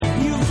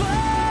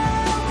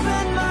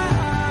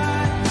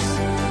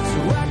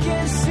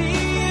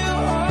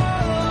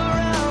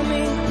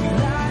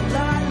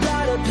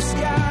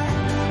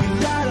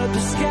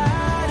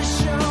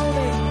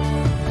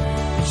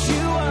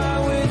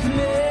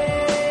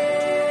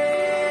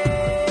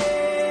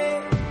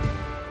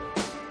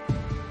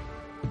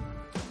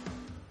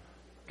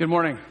Good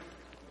morning.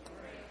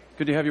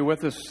 Good to have you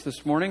with us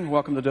this morning.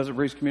 Welcome to Desert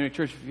Breeze Community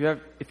Church.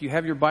 If you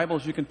have your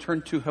Bibles, you can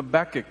turn to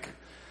Habakkuk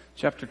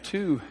chapter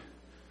 2.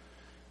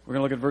 We're going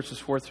to look at verses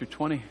 4 through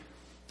 20.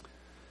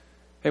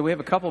 Hey, we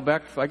have a couple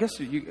back. I guess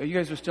you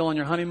guys are still on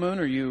your honeymoon,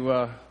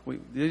 or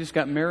they just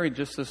got married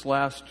just this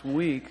last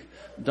week.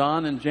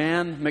 Don and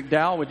Jan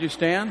McDowell, would you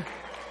stand?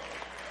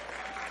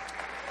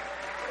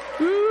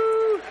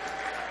 Woo!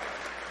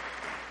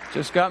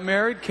 Just got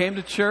married, came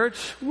to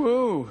church.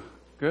 Woo!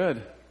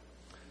 Good.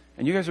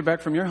 And you guys are back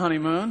from your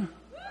honeymoon.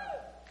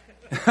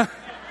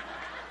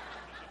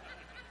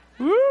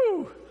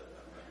 Woo!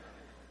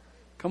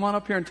 Come on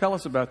up here and tell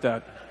us about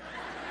that.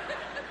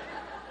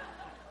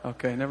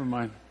 Okay, never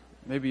mind.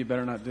 Maybe you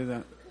better not do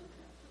that.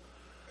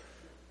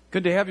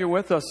 Good to have you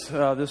with us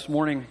this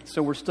morning.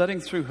 So we're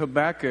studying through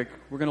Habakkuk.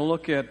 We're going to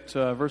look at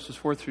verses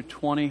 4 through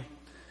 20.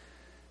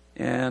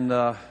 And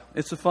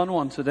it's a fun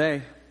one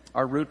today,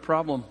 our root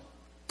problem.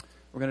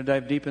 We're going to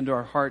dive deep into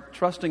our heart.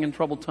 Trusting in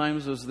Troubled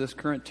Times is this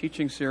current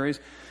teaching series.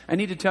 I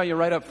need to tell you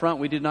right up front,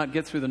 we did not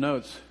get through the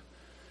notes.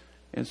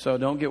 And so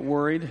don't get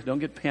worried. Don't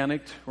get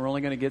panicked. We're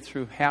only going to get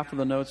through half of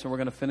the notes, and we're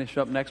going to finish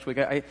up next week.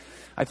 I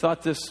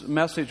thought this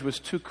message was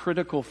too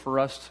critical for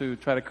us to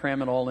try to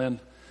cram it all in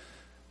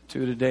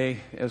to today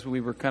as we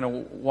were kind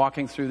of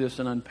walking through this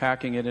and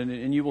unpacking it.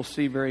 And you will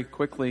see very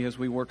quickly as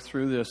we work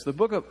through this. The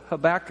book of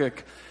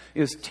Habakkuk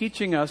is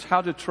teaching us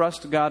how to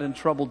trust God in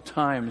troubled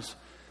times.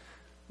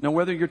 Now,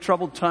 whether your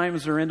troubled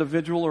times are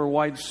individual or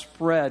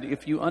widespread,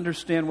 if you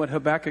understand what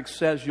Habakkuk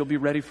says, you'll be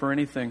ready for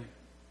anything.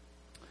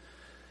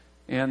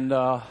 And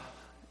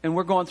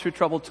we're going through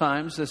troubled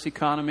times, this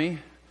economy,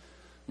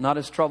 not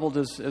as troubled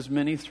as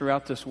many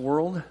throughout this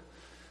world,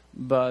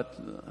 but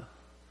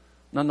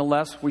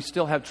nonetheless, we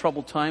still have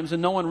troubled times,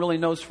 and no one really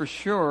knows for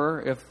sure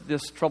if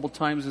this troubled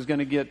times is going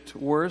to get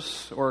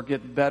worse or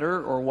get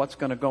better or what's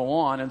going to go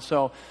on. And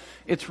so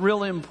it's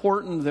really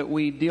important that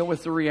we deal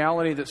with the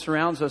reality that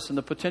surrounds us and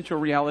the potential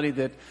reality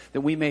that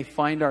we may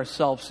find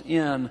ourselves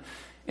in.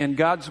 And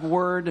God's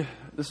Word,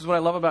 this is what I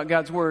love about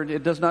God's Word,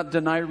 it does not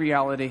deny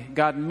reality.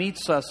 God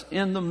meets us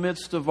in the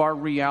midst of our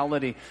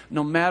reality,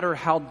 no matter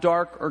how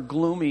dark or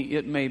gloomy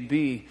it may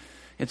be.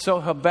 And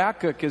so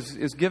Habakkuk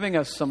is giving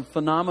us some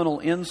phenomenal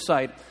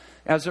insight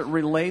as it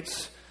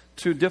relates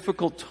to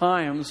difficult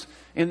times.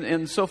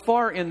 And so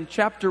far in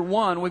chapter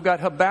 1, we've got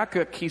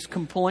Habakkuk, he's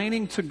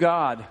complaining to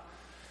God.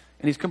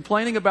 And he's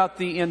complaining about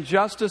the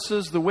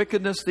injustices, the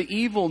wickedness, the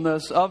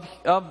evilness of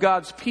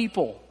God's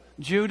people,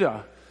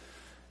 Judah.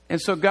 And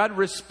so God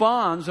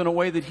responds in a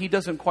way that he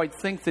doesn't quite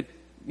think that,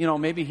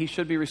 maybe he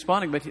should be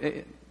responding. But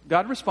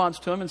God responds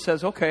to him and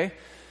says, okay,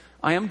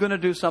 I am going to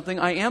do something.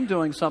 I am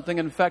doing something.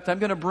 And in fact, I'm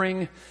going to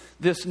bring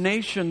this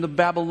nation, the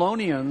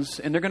Babylonians,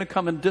 and they're going to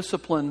come and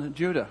discipline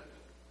Judah.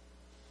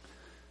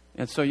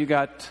 And so you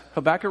got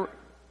Habakkuk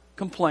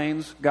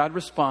complains, God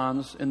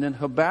responds, and then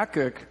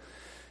Habakkuk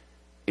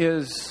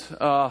is,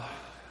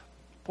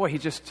 he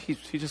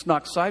just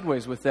knocked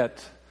sideways with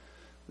that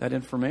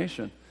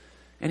information.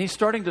 And he's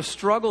starting to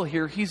struggle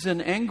here. He's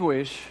in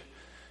anguish.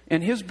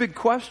 And his big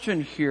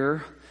question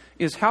here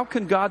is, how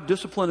can God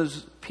discipline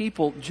his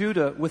people,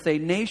 Judah, with a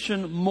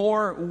nation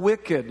more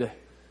wicked?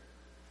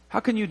 How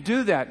can you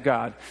do that,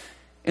 God?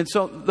 And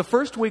so the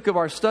first week of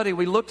our study,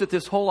 we looked at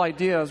this whole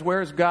idea as,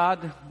 where is God?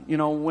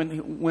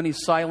 When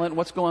he's silent,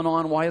 what's going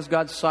on? Why is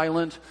God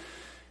silent?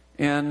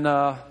 And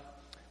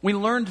we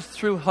learned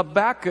through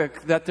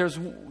Habakkuk that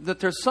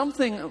there's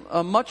something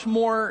much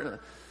more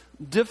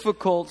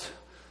difficult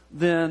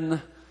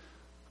than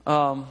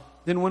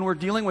when we're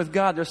dealing with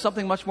God. There's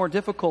something much more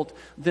difficult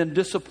than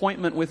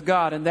disappointment with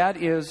God, and that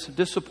is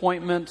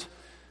disappointment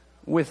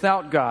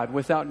without God.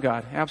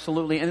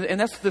 Absolutely. And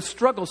that's the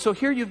struggle. So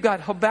here you've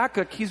got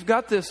Habakkuk. He's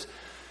got this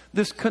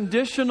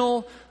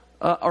unconditional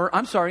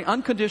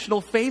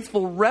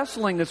faithful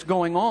wrestling that's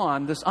going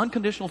on, this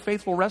unconditional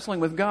faithful wrestling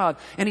with God,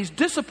 and he's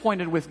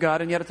disappointed with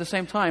God, and yet at the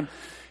same time,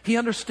 he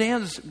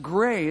understands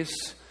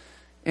grace,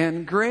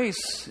 and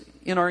grace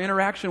in our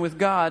interaction with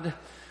God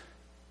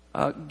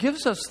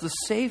gives us the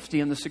safety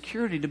and the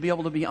security to be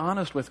able to be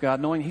honest with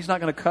God, knowing he's not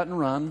going to cut and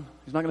run,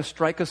 he's not going to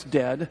strike us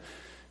dead.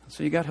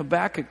 So you got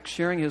Habakkuk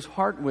sharing his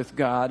heart with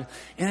God,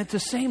 and at the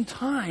same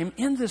time,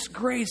 in this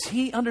grace,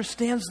 he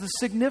understands the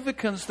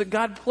significance that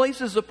God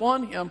places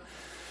upon him.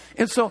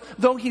 And so,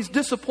 though he's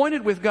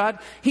disappointed with God,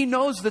 he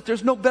knows that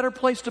there's no better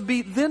place to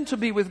be than to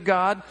be with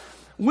God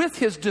with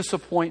his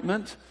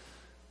disappointment.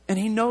 And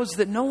he knows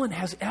that no one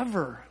has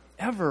ever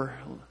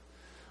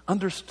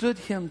understood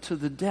him to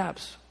the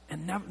depths.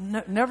 And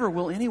never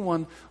will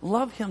anyone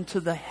love him to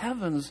the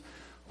heavens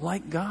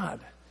like God.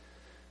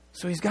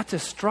 So he's got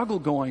this struggle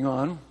going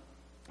on.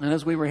 And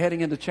as we were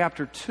heading into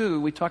chapter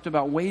 2, we talked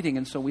about waiting.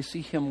 And so we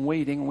see him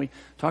waiting. And we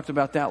talked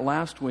about that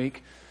last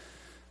week.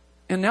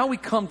 And now we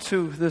come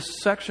to this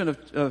section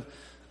of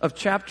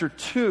chapter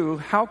 2.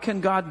 How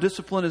can God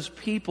discipline his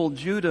people,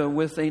 Judah,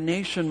 with a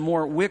nation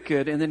more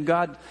wicked? And then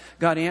God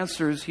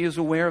answers, he is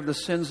aware of the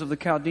sins of the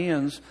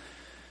Chaldeans,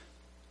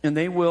 and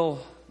they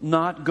will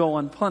not go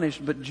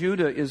unpunished, but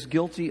Judah is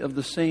guilty of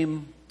the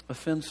same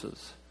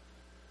offenses.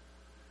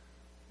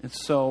 And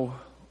so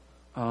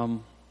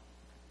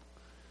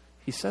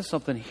he says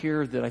something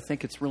here that I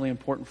think it's really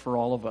important for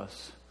all of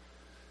us.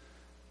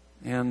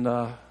 And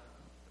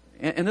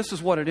this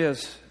is what it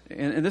is.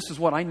 And this is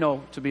what I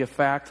know to be a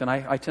fact, and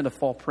I tend to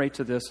fall prey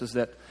to this, is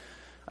that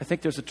I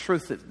think there's a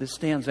truth that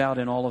stands out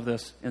in all of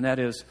this, and that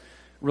is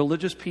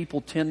religious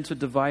people tend to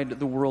divide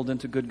the world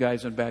into good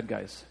guys and bad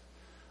guys.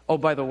 Oh,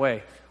 by the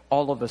way,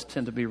 all of us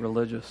tend to be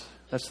religious.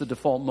 That's the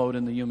default mode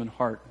in the human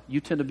heart.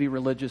 You tend to be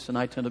religious, and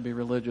I tend to be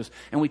religious.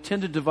 And we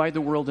tend to divide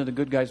the world into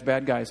good guys,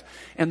 bad guys.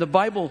 And the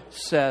Bible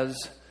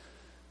says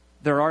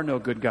there are no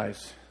good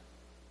guys.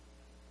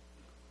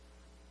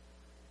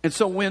 And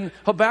so when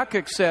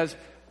Habakkuk says,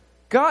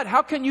 God,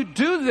 how can you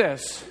do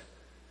this?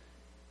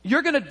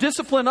 You're going to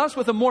discipline us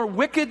with a more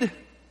wicked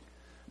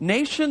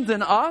nation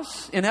than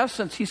us? In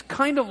essence, he's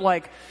kind of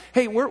like,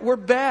 hey, we're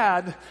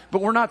bad,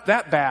 but we're not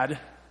that bad.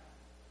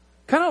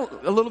 Kind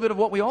of a little bit of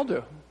what we all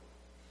do.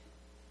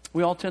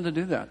 We all tend to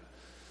do that.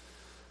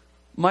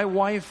 My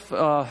wife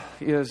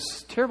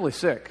is terribly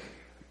sick,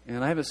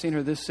 and I haven't seen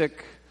her this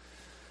sick.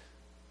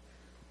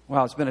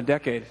 Wow, it's been a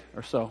decade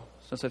or so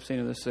since I've seen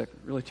her this sick,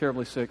 really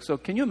terribly sick. So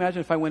can you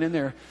imagine if I went in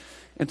there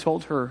and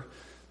told her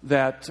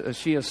that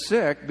she is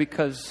sick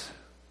because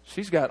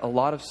she's got a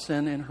lot of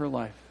sin in her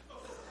life?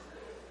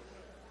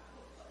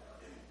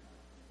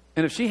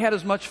 And if she had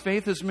as much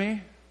faith as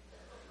me,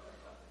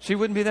 she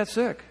wouldn't be that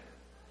sick.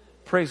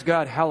 Praise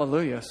God,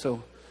 hallelujah.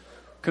 So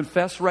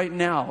confess right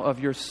now of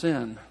your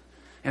sin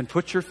and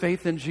put your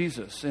faith in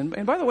Jesus.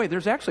 And by the way,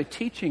 there's actually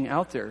teaching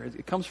out there.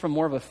 It comes from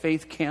more of a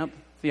faith camp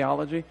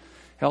theology,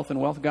 health and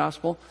wealth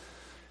gospel.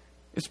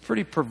 It's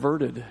pretty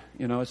perverted,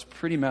 it's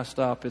pretty messed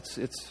up.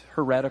 It's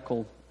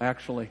heretical,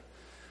 actually.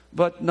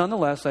 But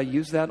nonetheless, I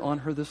used that on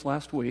her this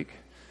last week.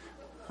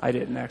 I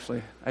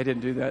didn't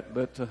do that,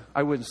 but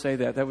I wouldn't say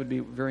that. That would be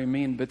very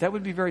mean. But that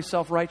would be very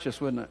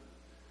self-righteous, wouldn't it?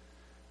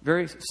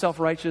 Very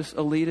self-righteous,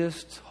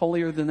 elitist,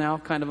 holier-than-thou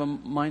kind of a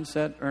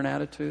mindset or an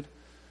attitude.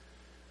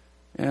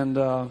 And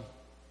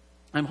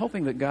I'm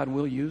hoping that God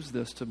will use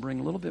this to bring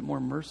a little bit more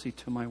mercy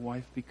to my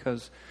wife,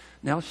 because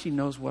now she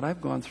knows what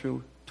I've gone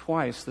through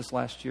twice this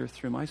last year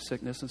through my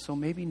sickness. And so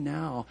maybe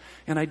now,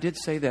 and I did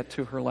say that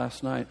to her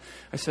last night,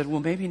 I said, well,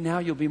 maybe now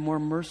you'll be more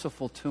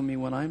merciful to me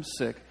when I'm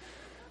sick.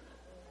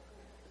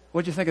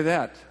 What'd you think of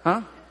that?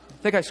 Huh?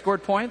 Think I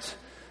scored points?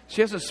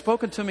 She hasn't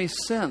spoken to me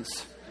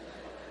since.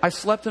 I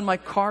slept in my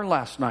car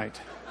last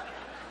night.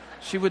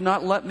 She would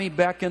not let me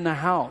back in the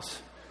house.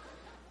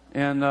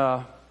 And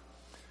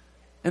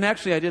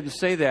actually I didn't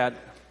say that.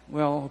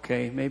 Well,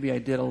 okay, maybe I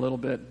did a little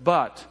bit.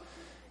 But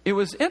it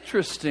was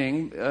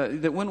interesting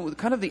that when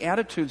kind of the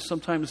attitudes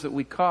sometimes that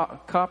we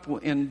cop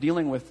in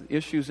dealing with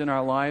issues in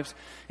our lives.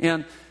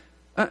 And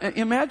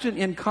imagine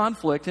in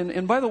conflict,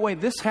 and by the way,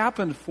 this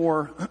happened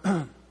for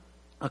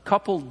a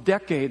couple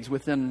decades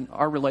within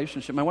our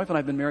relationship. My wife and I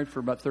have been married for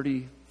about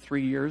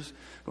 33 years,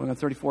 going on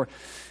 34.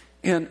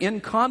 And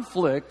in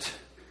conflict,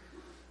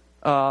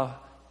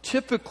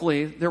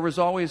 typically there was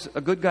always a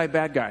good guy,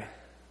 bad guy.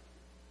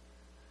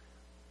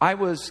 I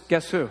was,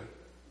 guess who?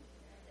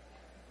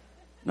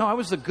 No, I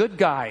was the good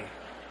guy.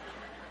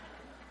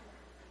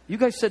 You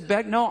guys said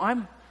bad. No,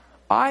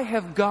 I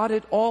have got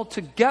it all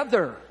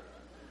together.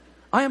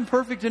 I am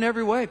perfect in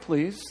every way,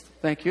 please.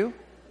 Thank you.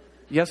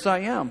 Yes, I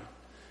am.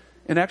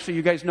 And actually,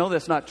 you guys know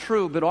that's not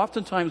true, but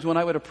oftentimes when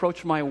I would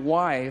approach my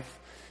wife,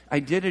 I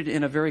did it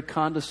in a very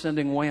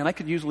condescending way, and I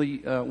could usually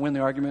win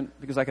the argument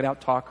because I could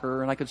out-talk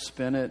her and I could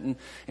spin it.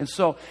 And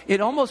so it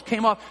almost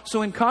came off.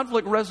 So in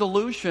conflict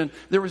resolution,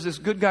 there was this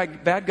good guy,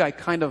 bad guy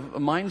kind of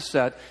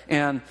mindset.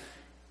 And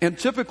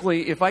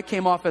typically, if I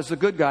came off as the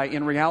good guy,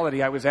 in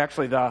reality, I was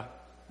actually the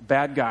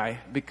bad guy,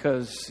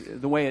 because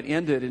the way it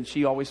ended, and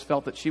she always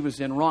felt that she was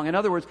in wrong. In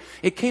other words,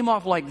 it came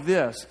off like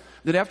this,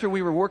 that after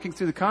we were working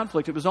through the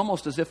conflict, it was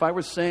almost as if I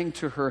was saying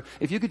to her,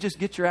 if you could just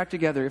get your act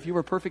together, if you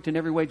were perfect in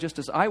every way just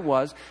as I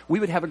was, we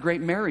would have a great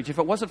marriage. If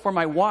it wasn't for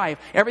my wife,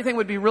 everything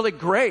would be really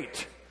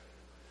great.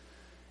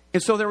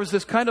 And so there was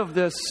this kind of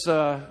this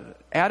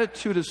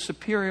attitude of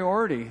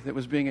superiority that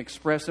was being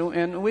expressed,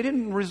 and we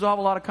didn't resolve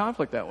a lot of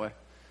conflict that way.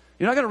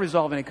 You're not going to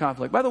resolve any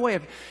conflict. By the way,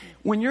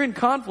 when you're in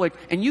conflict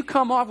and you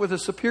come off with a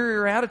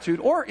superior attitude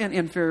or an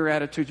inferior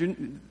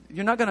attitude,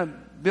 you're not going to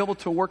be able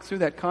to work through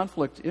that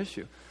conflict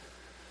issue.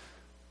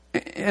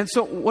 And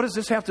so what does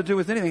this have to do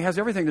with anything? It has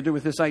everything to do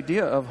with this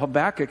idea of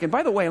Habakkuk. And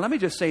by the way, let me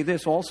just say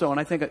this also, and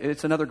I think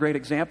it's another great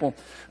example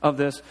of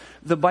this.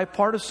 The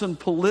bipartisan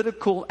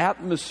political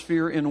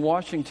atmosphere in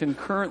Washington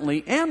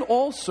currently, and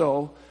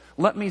also,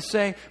 let me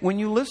say, when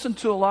you listen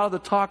to a lot of the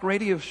talk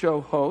radio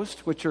show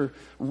hosts, which are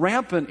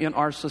rampant in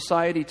our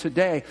society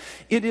today,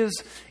 it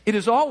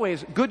is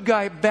always good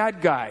guy,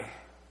 bad guy.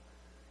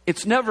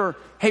 It's never,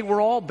 hey,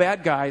 we're all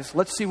bad guys.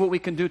 Let's see what we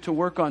can do to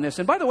work on this.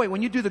 And by the way,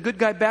 when you do the good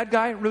guy, bad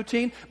guy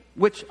routine,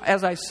 which,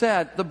 as I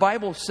said, the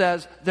Bible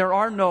says there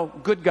are no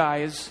good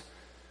guys.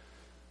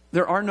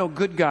 There are no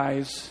good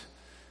guys.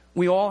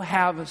 We all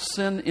have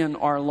sin in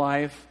our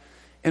life.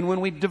 And when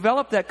we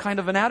develop that kind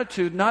of an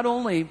attitude, not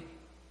only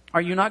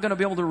are you not going to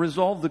be able to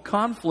resolve the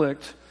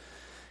conflict,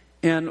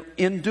 And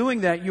in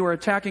doing that, you are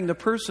attacking the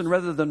person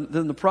rather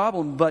than the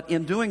problem. But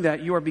in doing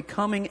that, you are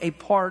becoming a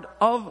part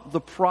of the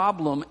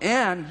problem.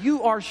 And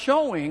you are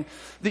showing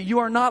that you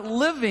are not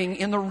living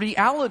in the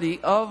reality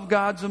of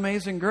God's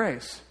amazing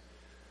grace.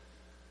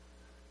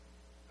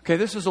 Okay,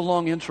 this is a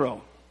long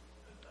intro.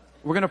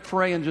 We're going to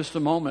pray in just a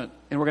moment,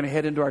 and we're going to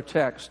head into our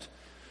text.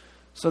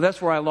 So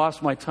that's where I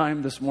lost my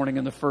time this morning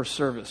in the first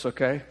service,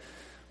 okay?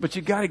 But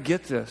you got to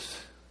get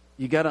this.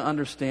 You got to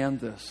understand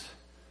this.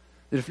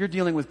 That if you're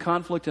dealing with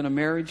conflict in a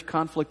marriage,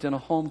 conflict in a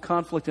home,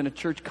 conflict in a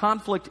church,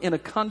 conflict in a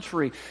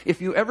country,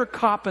 if you ever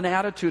cop an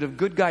attitude of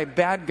good guy,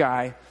 bad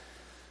guy,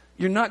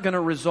 you're not going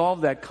to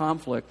resolve that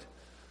conflict.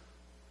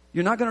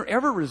 You're not going to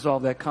ever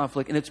resolve that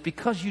conflict, and it's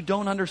because you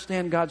don't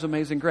understand God's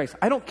amazing grace.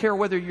 I don't care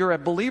whether you're a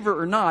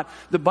believer or not.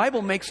 The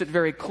Bible makes it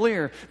very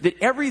clear that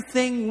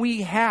everything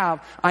we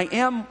have, I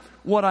am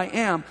what I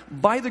am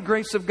by the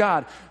grace of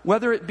God.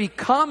 Whether it be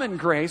common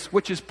grace,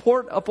 which is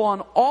poured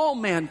upon all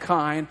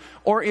mankind,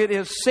 or it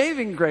is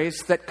saving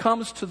grace that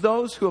comes to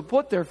those who have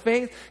put their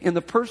faith in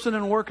the person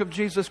and work of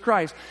Jesus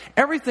Christ.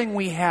 Everything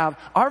we have,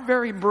 our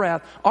very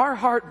breath, our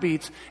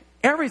heartbeats,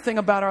 everything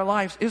about our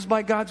lives is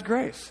by God's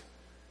grace.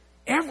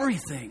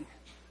 Everything.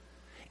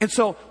 And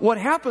so what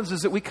happens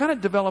is that we kind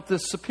of develop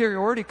this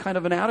superiority kind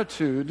of an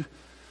attitude.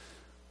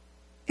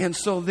 And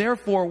so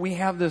therefore we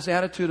have this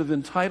attitude of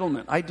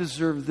entitlement. I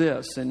deserve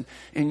this, and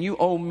you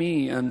owe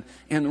me, and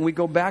we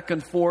go back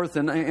and forth,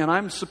 and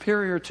I'm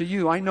superior to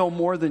you. I know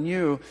more than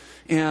you.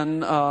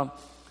 And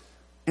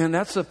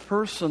that's a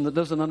person that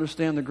doesn't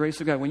understand the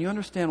grace of God. When you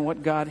understand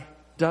what God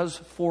does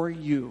for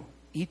you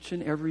each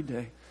and every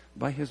day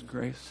by His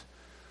grace,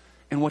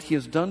 and what He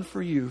has done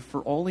for you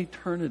for all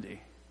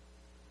eternity,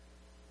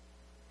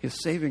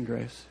 His saving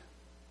grace,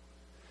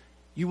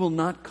 you will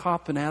not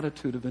cop an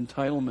attitude of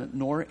entitlement,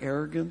 nor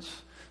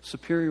arrogance,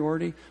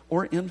 superiority,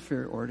 or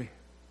inferiority.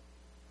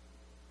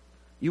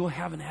 You will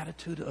have an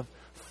attitude of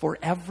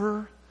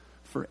forever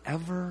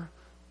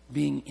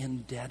being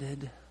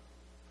indebted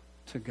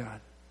to God.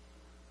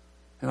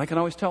 And I can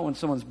always tell when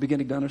someone's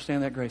beginning to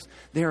understand that grace.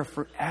 They are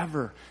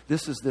forever.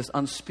 This is this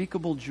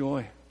unspeakable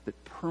joy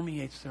that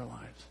permeates their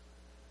lives.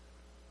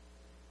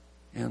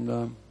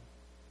 And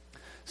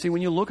see,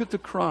 when you look at the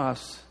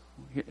cross,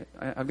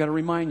 I've got to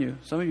remind you,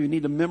 some of you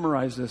need to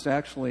memorize this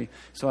actually,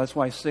 so that's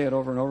why I say it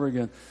over and over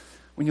again.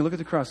 When you look at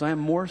the cross, I am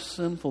more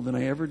sinful than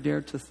I ever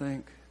dared to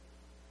think.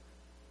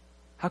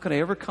 How could I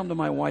ever come to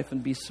my wife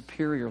and be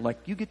superior? Like,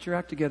 you get your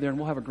act together and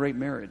we'll have a great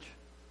marriage.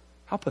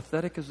 How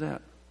pathetic is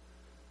that?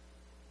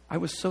 I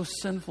was so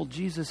sinful,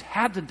 Jesus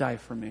had to die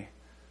for me.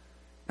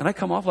 And I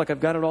come off like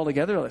I've got it all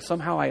together, like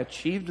somehow I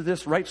achieved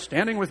this right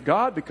standing with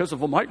God because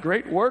of my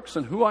great works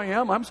and who I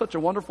am. I'm such a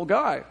wonderful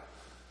guy.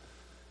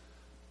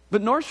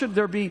 But nor should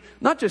there be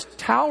not just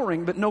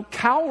towering, but no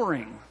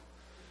cowering.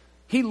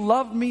 He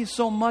loved me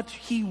so much,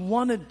 He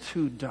wanted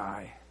to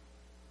die.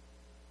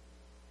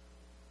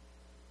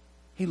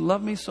 He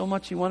loved me so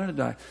much, He wanted to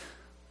die.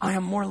 I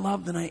am more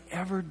loved than I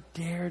ever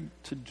dared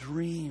to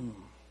dream.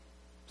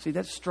 See,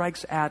 that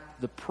strikes at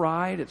the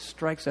pride. It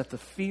strikes at the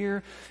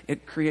fear.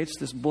 It creates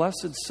this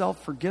blessed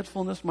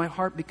self-forgetfulness. My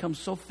heart becomes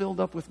so filled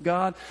up with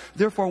God.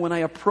 Therefore, when I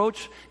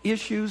approach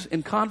issues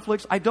and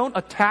conflicts, I don't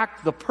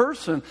attack the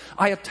person.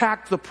 I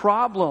attack the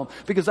problem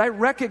because I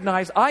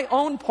recognize I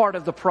own part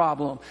of the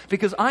problem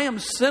because I am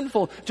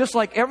sinful just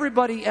like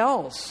everybody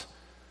else.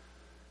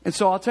 And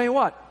so I'll tell you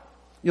what,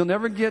 you'll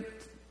never get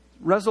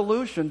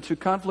resolution to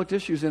conflict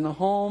issues in a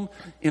home,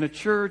 in a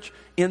church,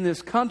 in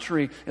this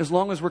country, as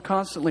long as we're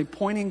constantly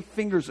pointing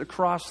fingers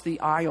across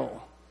the aisle.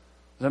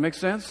 Does that make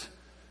sense?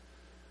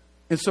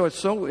 And so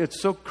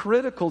it's so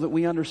critical that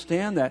we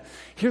understand that.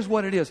 Here's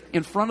what it is.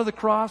 In front of the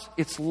cross,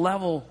 it's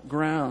level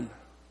ground.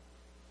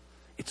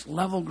 It's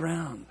level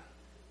ground.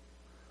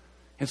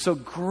 And so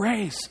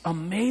grace,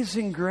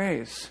 amazing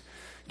grace,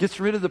 gets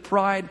rid of the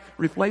pride,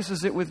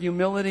 replaces it with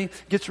humility,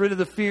 gets rid of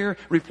the fear,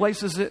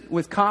 replaces it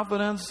with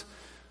confidence,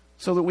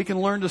 so that we can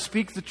learn to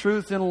speak the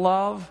truth in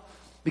love,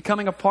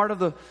 becoming a part of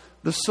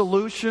the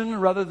solution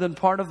rather than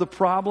part of the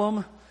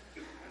problem.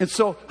 And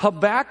so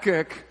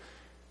Habakkuk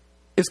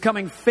is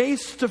coming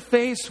face to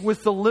face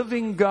with the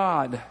living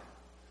God.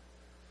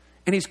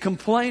 And he's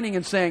complaining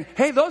and saying,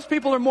 hey, those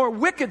people are more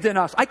wicked than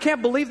us. I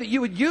can't believe that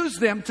you would use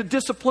them to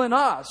discipline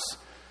us.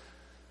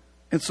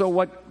 And so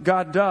what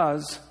God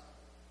does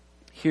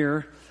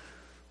here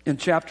in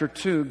chapter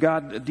 2,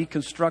 God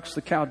deconstructs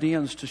the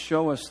Chaldeans to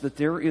show us that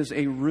there is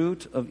a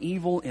root of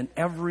evil in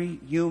every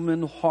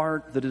human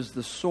heart that is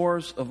the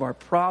source of our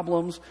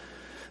problems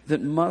that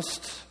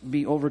must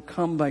be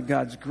overcome by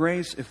God's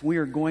grace if we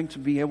are going to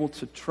be able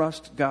to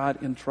trust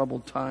God in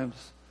troubled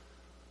times.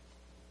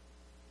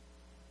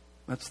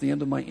 That's the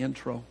end of my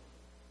intro.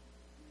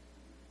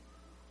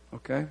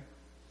 Okay?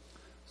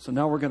 So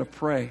now we're going to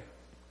pray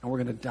and we're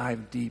going to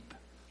dive deep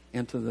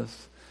into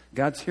this.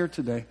 God's here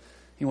today.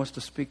 He wants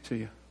to speak to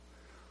you.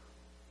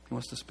 He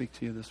wants to speak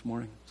to you this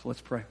morning. So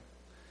let's pray.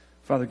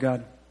 Father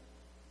God,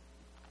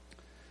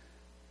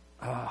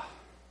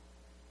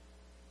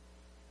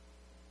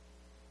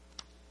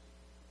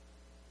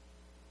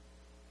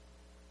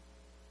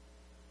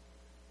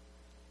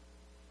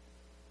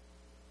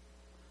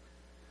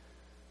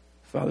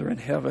 Father in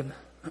heaven,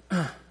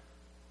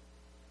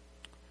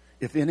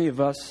 if any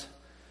of us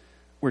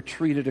were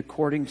treated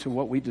according to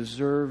what we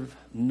deserve,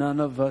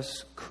 none of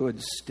us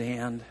could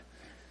stand.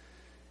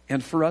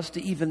 And for us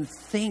to even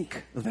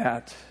think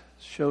that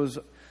shows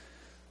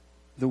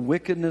the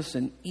wickedness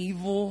and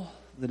evil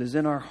that is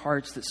in our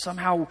hearts, that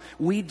somehow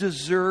we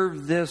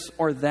deserve this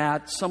or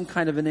that, some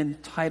kind of an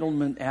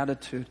entitlement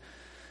attitude.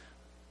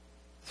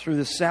 Through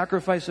the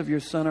sacrifice of your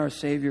Son, our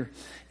Savior,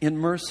 in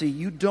mercy,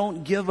 you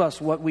don't give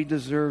us what we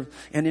deserve.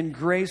 And in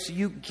grace,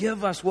 you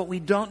give us what we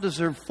don't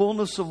deserve,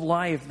 fullness of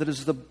life that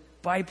is the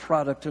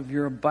byproduct of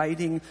your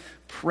abiding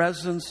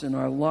presence in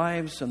our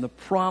lives and the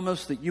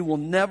promise that you will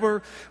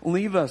never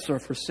leave us or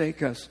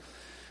forsake us.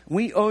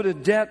 We owed a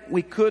debt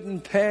we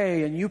couldn't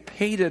pay, and you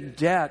paid a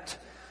debt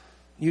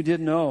you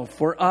didn't owe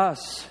for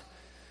us.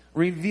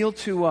 Reveal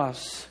to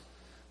us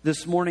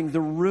this morning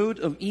the root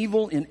of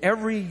evil in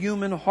every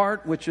human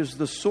heart, which is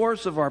the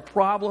source of our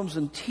problems,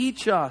 and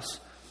teach us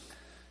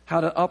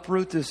how to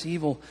uproot this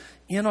evil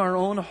in our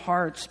own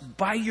hearts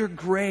by your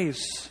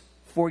grace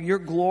for your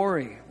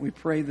glory. We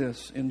pray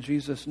this in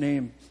Jesus'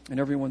 name. And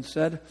everyone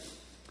said,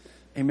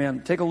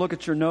 amen. Take a look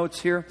at your notes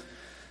here.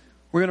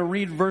 We're going to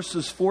read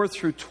verses 4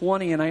 through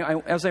 20.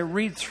 And as I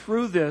read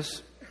through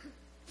this,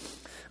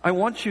 I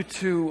want you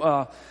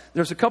to...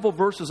 there's a couple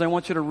verses I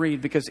want you to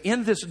read, because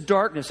in this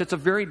darkness, it's a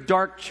very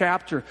dark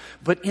chapter,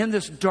 but in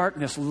this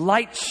darkness,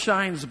 light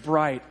shines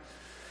bright.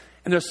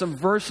 And there's some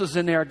verses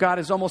in there. God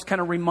is almost kind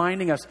of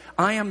reminding us,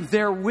 I am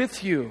there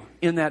with you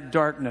in that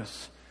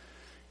darkness.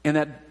 And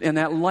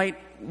that light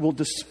will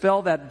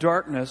dispel that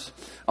darkness.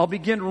 I'll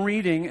begin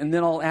reading, and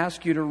then I'll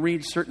ask you to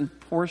read certain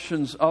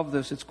portions of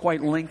this. It's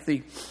quite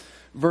lengthy.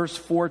 Verse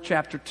 4,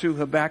 chapter 2,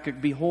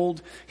 Habakkuk,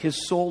 behold,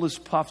 his soul is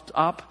puffed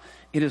up.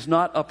 It is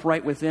not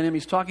upright within him.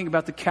 He's talking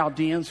about the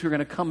Chaldeans who are going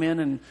to come in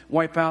and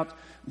wipe out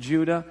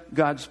Judah,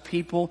 God's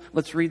people.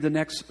 Let's read the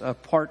next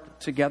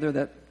part together,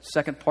 that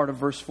second part of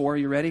verse 4. Are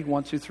you ready?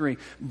 1, 2, 3.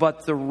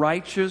 But the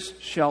righteous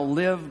shall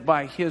live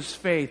by his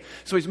faith.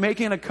 So he's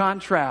making a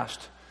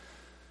contrast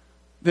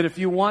that if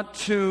you want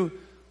to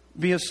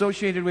be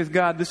associated with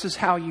God, this is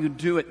how you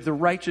do it. The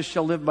righteous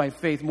shall live by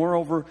faith.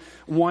 Moreover,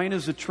 wine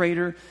is a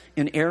traitor,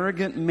 an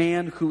arrogant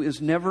man who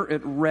is never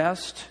at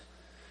rest.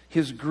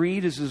 His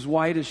greed is as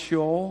wide as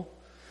Sheol.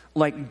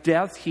 Like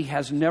death, he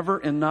has never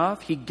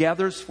enough. He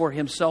gathers for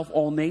himself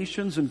all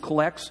nations and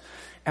collects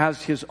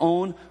as his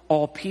own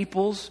all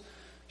peoples.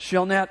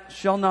 Shall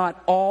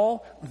not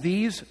all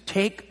these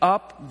take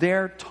up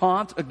their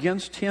taunt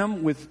against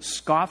him with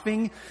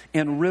scoffing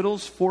and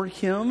riddles for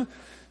him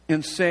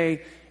and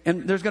say,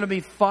 and there's going to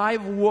be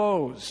 5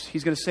 woes.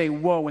 He's going to say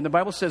woe. When the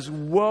Bible says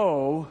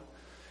woe,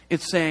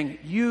 it's saying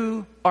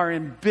you are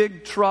in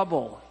big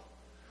trouble.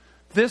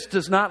 This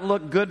does not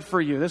look good for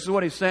you. This is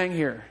what he's saying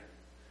here.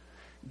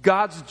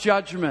 God's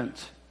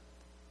judgment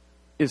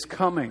is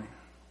coming.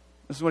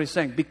 This is what he's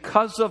saying.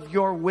 Because of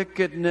your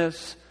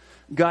wickedness,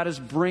 God is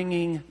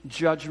bringing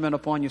judgment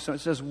upon you. So it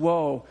says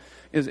woe.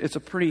 It's a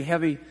pretty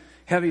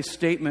heavy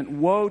statement.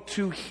 Woe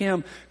to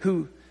him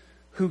who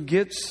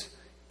gets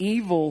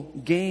evil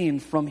gain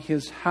from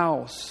his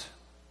house.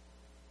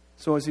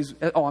 So as he's...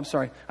 Oh, I'm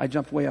sorry. I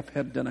jumped way up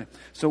ahead, didn't I?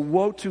 So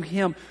woe to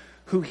him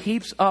who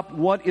heaps up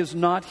what is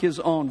not his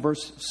own.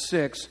 Verse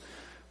 6,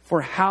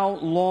 for how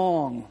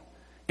long?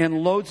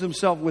 And loads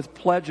himself with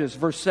pledges.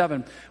 Verse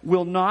 7,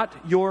 will not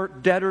your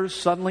debtors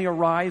suddenly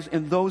arise,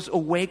 and those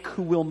awake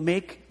who will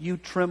make you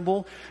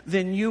tremble?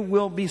 Then you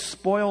will be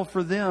spoil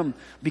for them,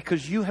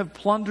 because you have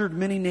plundered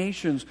many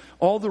nations.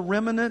 All the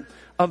remnant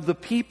of the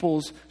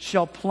peoples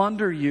shall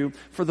plunder you,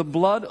 for the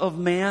blood of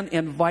man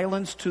and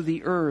violence to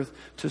the earth,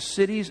 to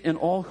cities and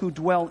all who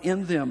dwell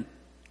in them.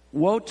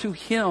 Woe to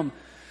him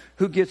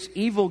who gets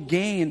evil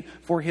gain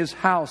for his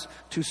house,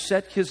 to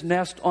set his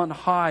nest on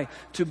high,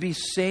 to be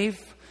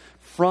safe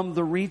from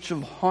the reach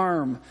of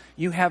harm.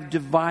 You have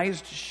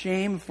devised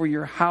shame for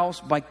your house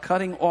by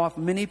cutting off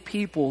many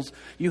peoples.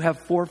 You have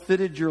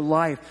forfeited your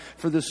life.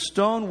 For the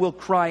stone will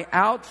cry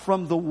out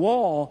from the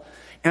wall,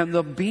 and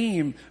the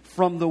beam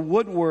from the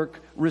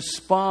woodwork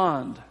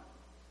respond.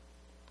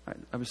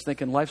 I was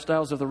thinking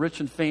Lifestyles of the Rich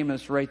and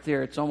Famous right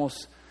there. It's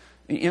almost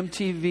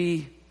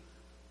MTV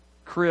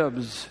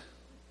Cribs.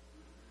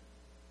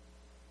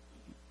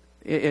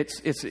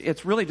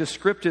 It's really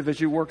descriptive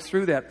as you work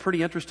through that.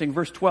 Pretty interesting.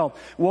 Verse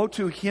 12. Woe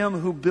to him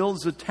who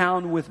builds a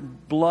town with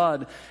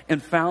blood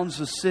and founds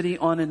a city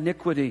on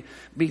iniquity.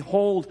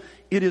 Behold,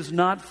 is it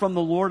not from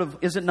the Lord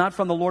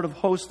of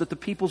hosts that the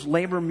peoples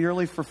labor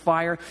merely for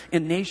fire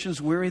and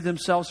nations weary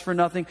themselves for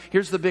nothing?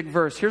 Here's the big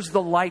verse. Here's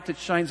the light that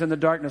shines in the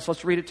darkness.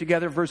 Let's read it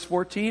together. Verse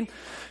 14.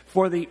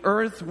 For the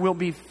earth will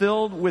be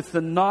filled with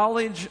the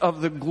knowledge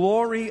of the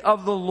glory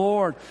of the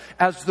Lord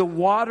as the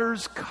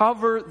waters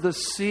cover the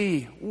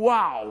sea.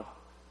 Wow.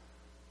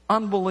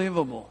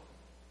 Unbelievable.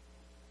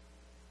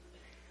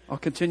 I'll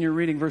continue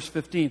reading verse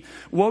 15.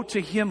 Woe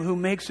to him who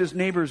makes his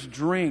neighbors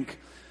drink.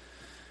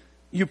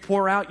 You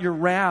pour out your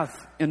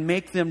wrath and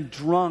make them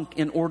drunk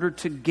in order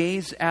to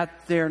gaze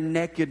at their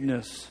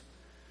nakedness.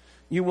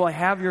 You will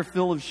have your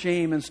fill of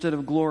shame instead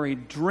of glory.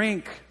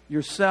 Drink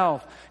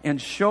yourself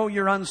and show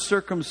your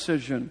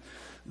uncircumcision.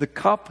 The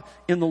cup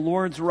in the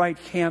Lord's right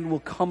hand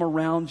will come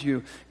around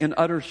you, and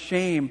utter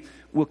shame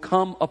will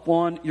come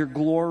upon your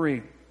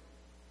glory.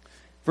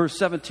 Verse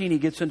 17, he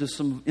gets into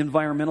some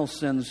environmental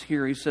sins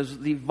here. He says,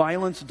 the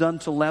violence done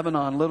to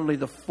Lebanon, literally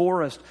the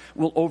forest,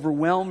 will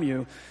overwhelm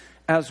you,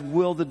 as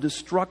will the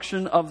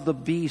destruction of the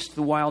beast,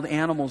 the wild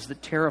animals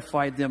that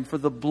terrified them. For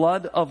the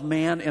blood of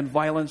man and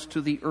violence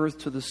to the earth,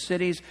 to the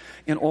cities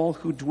and all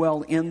who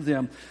dwell in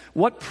them.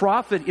 What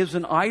profit is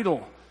an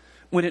idol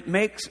when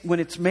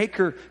its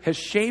maker has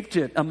shaped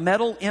it, a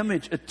metal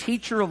image, a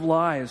teacher of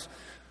lies?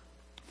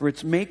 For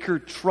its maker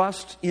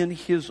trusts in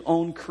his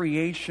own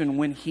creation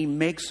when he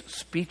makes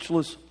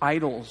speechless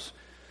idols.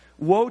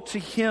 Woe to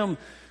him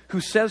who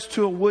says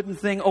to a wooden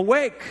thing,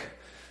 awake,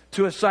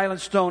 to a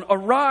silent stone,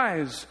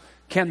 arise.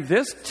 Can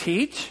this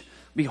teach?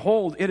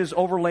 Behold, it is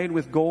overlaid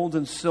with gold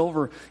and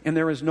silver, and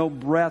there is no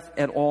breath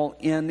at all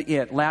in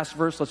it. Last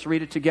verse, let's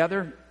read it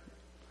together.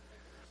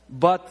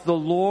 But the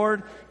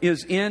Lord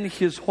is in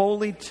his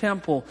holy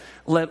temple.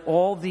 Let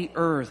all the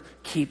earth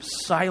keep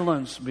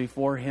silence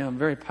before him.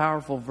 Very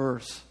powerful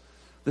verse.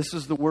 This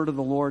is the word of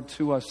the Lord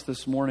to us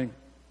this morning.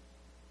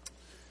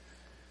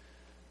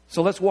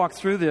 So let's walk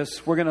through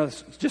this. We're going to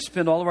just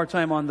spend all of our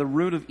time on the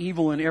root of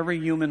evil in every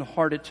human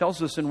heart. It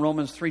tells us in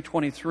Romans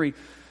 3:23,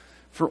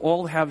 for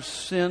all have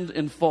sinned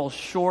and fall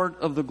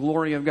short of the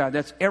glory of God.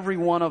 That's every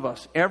one of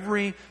us.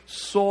 Every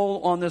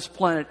soul on this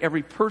planet,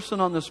 every person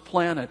on this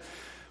planet.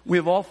 We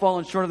have all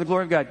fallen short of the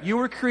glory of God. You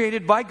were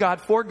created by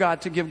God, for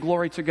God, to give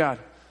glory to God.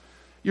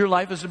 Your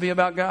life is to be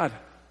about God.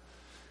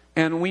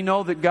 And we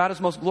know that God is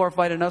most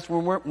glorified in us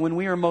when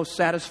we are most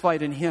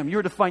satisfied in Him.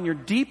 You're to find your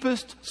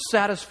deepest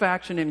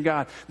satisfaction in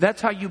God.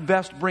 That's how you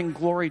best bring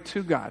glory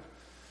to God.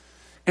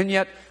 And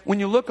yet, when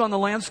you look on the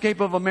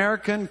landscape of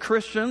American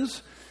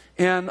Christians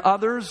and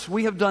others,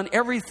 we have done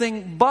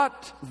everything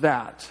but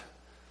that.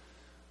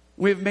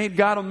 We've made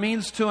God a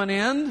means to an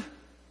end.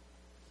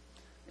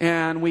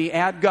 And we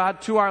add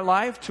God to our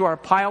life, to our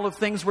pile of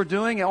things we're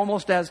doing,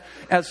 almost as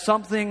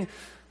something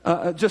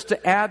just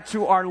to add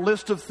to our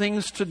list of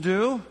things to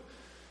do.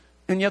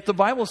 And yet the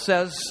Bible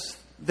says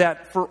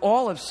that for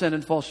all have sinned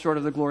and fall short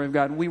of the glory of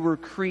God. We were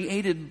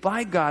created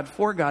by God,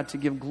 for God, to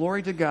give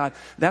glory to God.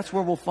 That's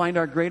where we'll find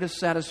our greatest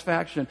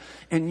satisfaction.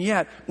 And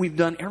yet we've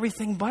done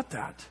everything but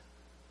that.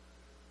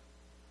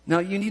 Now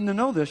you need to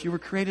know this. You were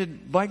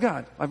created by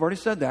God. I've already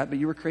said that, but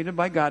you were created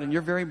by God, and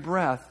your very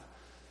breath,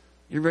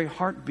 your very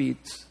heart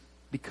beats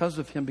because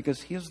of Him,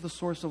 because He is the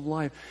source of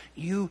life.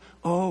 You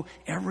owe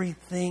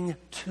everything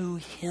to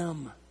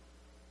Him,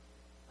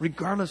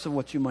 regardless of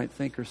what you might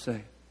think or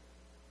say.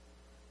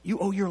 You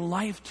owe your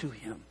life to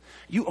Him.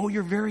 You owe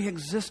your very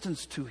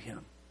existence to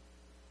Him.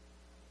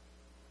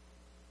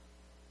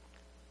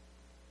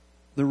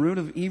 The root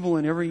of evil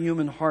in every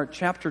human heart.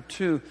 Chapter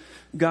 2,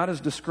 God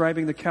is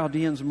describing the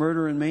Chaldeans'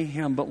 murder and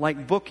mayhem, but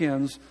like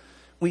bookends,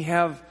 we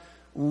have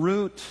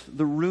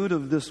the root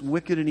of this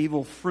wicked and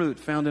evil fruit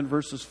found in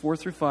verses 4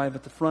 through 5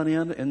 at the front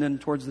end, and then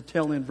towards the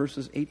tail end,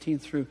 verses 18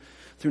 through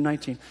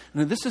 19.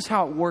 Now, this is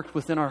how it worked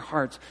within our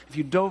hearts. If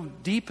you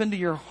dove deep into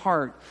your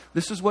heart,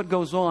 this is what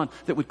goes on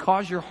that would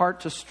cause your heart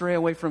to stray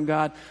away from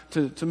God,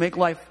 to make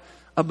life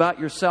about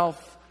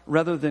yourself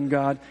rather than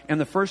God. And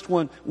the first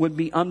one would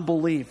be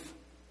unbelief.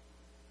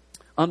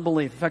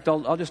 Unbelief. In fact,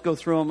 I'll just go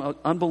through them.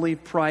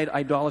 Unbelief, pride,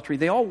 idolatry.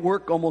 They all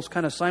work almost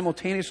kind of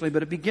simultaneously,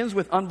 but it begins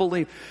with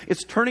unbelief.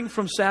 It's turning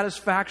from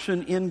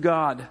satisfaction in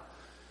God.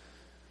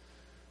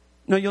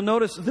 Now you'll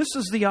notice this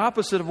is the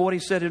opposite of what he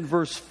said in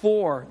verse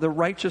 4. The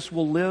righteous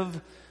will live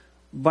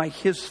by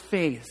his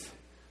faith.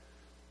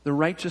 The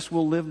righteous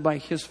will live by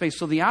his faith.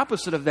 So the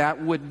opposite of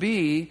that would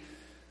be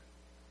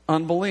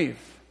unbelief.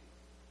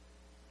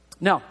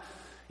 Now,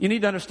 you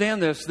need to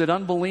understand this, that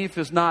unbelief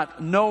is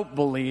not no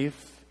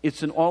belief.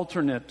 It's an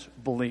alternate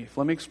belief.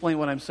 Let me explain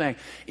what I'm saying.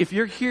 If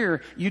you're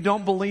here, you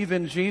don't believe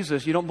in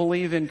Jesus, you don't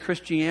believe in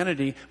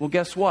Christianity, well,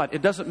 guess what?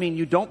 It doesn't mean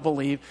you don't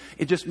believe.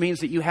 It just means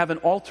that you have an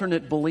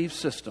alternate belief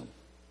system.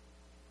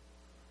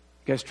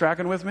 You guys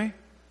tracking with me?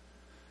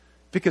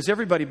 Because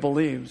everybody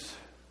believes.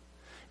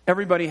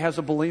 Everybody has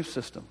a belief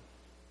system.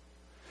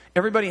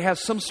 Everybody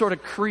has some sort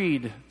of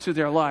creed to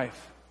their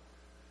life.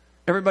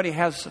 Everybody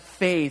has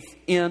faith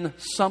in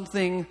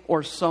something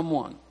or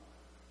someone.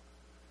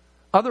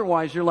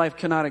 Otherwise, your life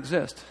cannot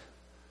exist.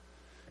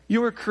 You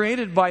were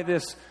created by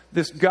this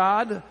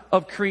God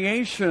of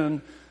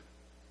creation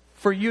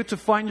for you to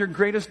find your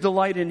greatest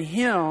delight in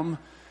Him.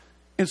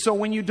 And so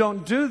when you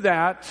don't do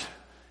that,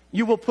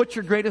 you will put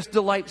your greatest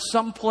delight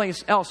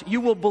someplace else. You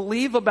will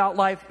believe about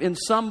life in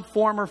some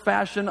form or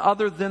fashion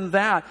other than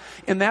that.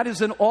 And that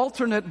is an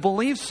alternate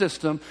belief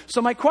system.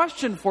 So my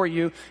question for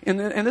you, and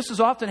this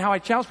is often how I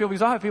challenge people,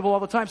 because I have people all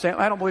the time saying,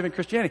 I don't believe in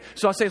Christianity.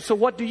 So I say, so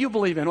what do you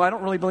believe in? Well, I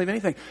don't really believe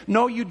anything.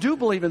 No, you do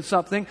believe in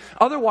something.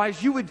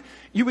 Otherwise, you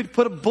would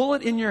put a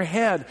bullet in your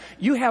head.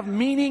 You have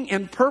meaning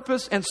and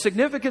purpose and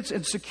significance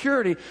and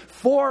security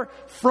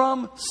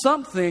from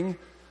something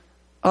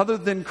other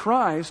than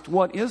Christ.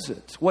 What is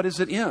it? What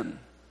is it in?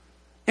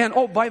 And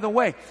oh, by the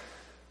way,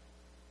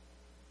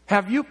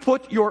 Have you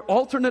put your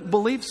alternate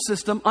belief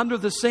system under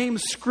the same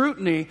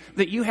scrutiny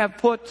that you have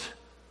put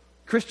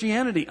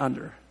Christianity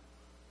under?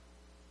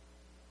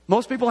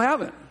 Most people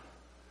haven't.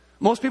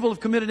 Most people have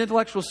committed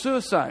intellectual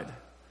suicide.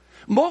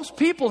 Most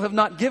people have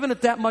not given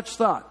it that much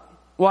thought.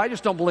 Well, I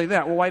just don't believe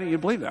that. Well, why don't you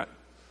believe that?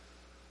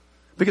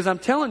 Because I'm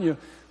telling you,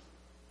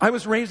 I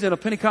was raised in a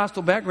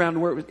Pentecostal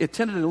background where it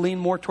tended to lean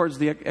more towards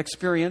the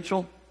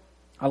experiential.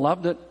 I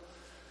loved it.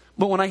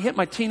 But when I hit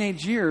my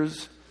teenage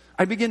years,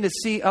 I began to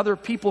see other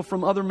people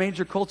from other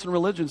major cults and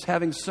religions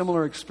having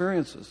similar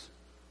experiences.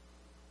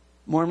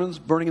 Mormons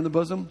burning in the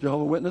bosom,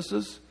 Jehovah's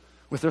Witnesses,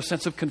 with their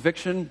sense of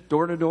conviction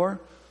door to door.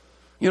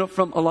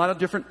 From a lot of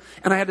different...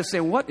 And I had to say,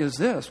 what is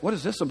this? What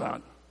is this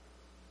about?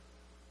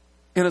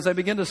 And as I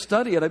began to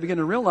study it, I began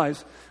to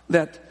realize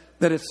that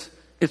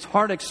it's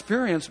hard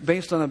experience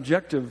based on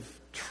objective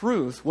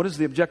truth. What is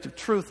the objective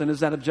truth? And is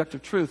that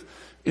objective truth,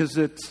 is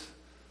it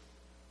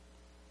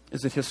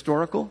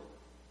historical?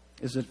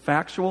 Is it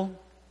factual?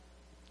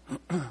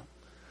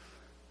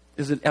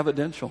 Is it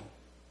evidential?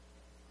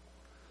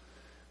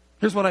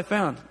 Here's what I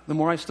found. The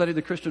more I studied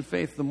the Christian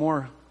faith, the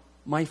more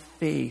my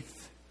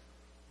faith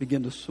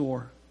began to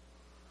soar.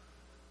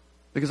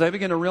 Because I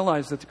began to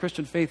realize that the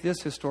Christian faith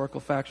is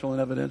historical, factual,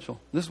 and evidential.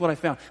 This is what I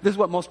found. This is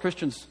what most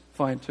Christians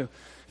find too.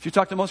 If you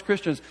talk to most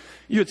Christians,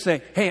 you would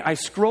say, hey, I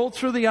scrolled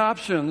through the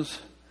options,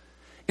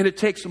 and it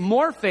takes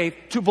more faith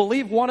to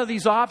believe one of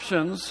these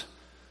options.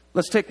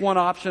 Let's take one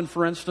option,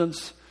 for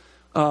instance,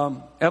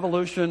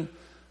 evolution,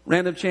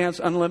 random chance,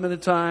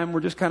 unlimited time.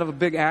 We're just kind of a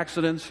big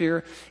accidents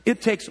here.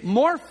 It takes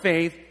more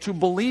faith to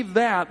believe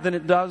that than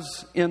it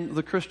does in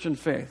the Christian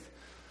faith.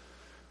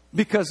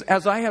 Because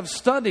as I have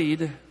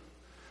studied,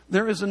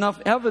 there is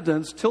enough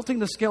evidence tilting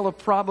the scale of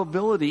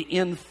probability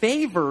in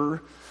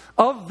favor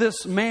of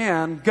this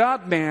man,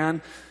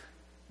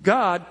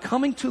 God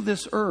coming to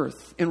this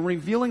earth and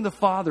revealing the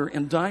Father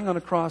and dying on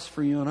a cross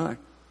for you and I.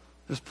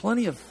 There's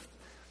plenty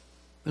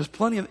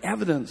of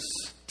evidence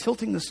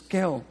tilting the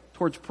scale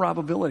towards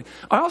probability.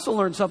 I also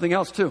learned something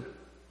else too,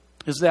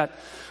 is that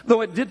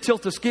though it did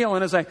tilt the scale,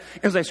 and as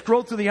I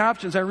scrolled through the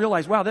options, I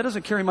realized, wow, that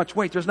doesn't carry much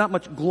weight. There's not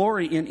much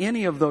glory in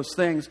any of those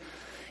things.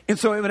 And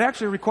so it would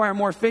actually require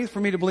more faith for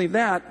me to believe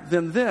that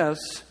than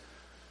this.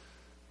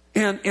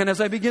 And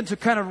as I begin to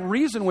kind of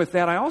reason with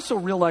that, I also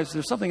realized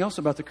there's something else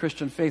about the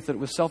Christian faith, that it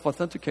was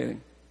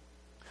self-authenticating.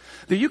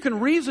 That you can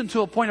reason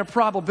to a point of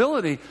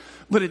probability,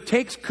 but it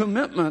takes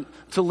commitment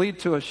to lead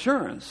to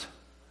assurance.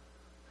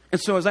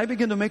 And so as I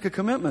begin to make a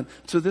commitment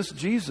to this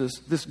Jesus,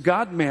 this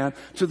God-man,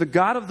 to the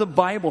God of the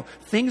Bible,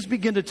 things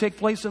begin to take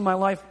place in my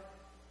life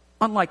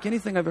unlike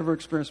anything I've ever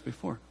experienced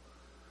before.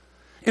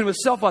 And it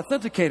was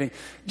self-authenticating.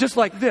 Just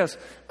like this,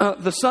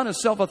 the sun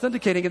is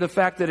self-authenticating in the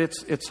fact that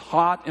it's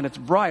hot and it's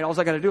bright. All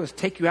I got to do is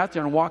take you out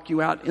there and walk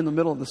you out in the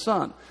middle of the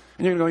sun.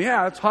 And you're going to go,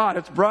 yeah, it's hot,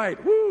 it's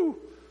bright, woo!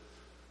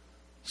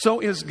 So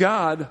is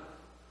God,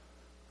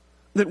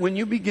 that when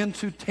you begin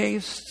to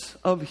taste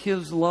of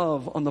His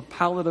love on the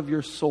palate of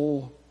your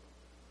soul.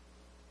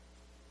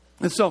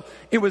 And so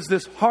it was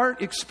this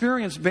heart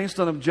experience based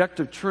on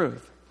objective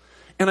truth.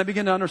 And I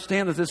began to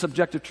understand that this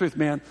objective truth,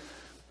 man,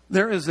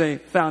 there is a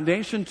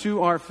foundation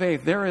to our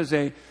faith. There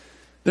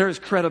is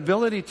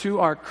credibility to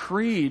our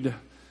creed.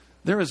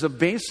 There is a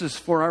basis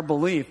for our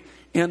belief.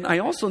 And I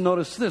also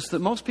noticed this, that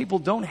most people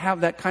don't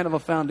have that kind of a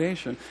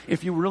foundation.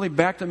 If you really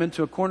back them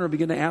into a corner and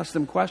begin to ask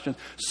them questions.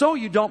 So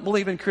you don't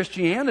believe in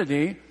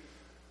Christianity.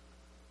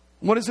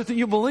 What is it that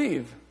you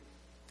believe?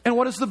 And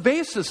what is the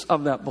basis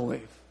of that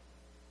belief?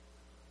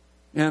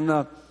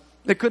 And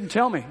they couldn't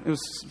tell me. It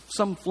was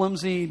some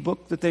flimsy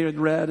book that they had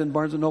read in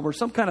Barnes & Noble, or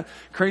some kind of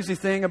crazy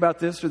thing about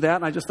this or that.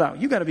 And I just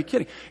thought, you got to be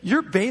kidding.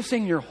 You're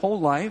basing your whole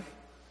life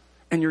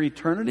and your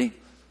eternity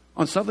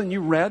on something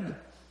you read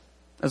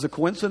as a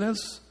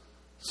coincidence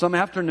some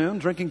afternoon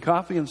drinking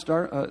coffee in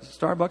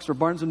Starbucks or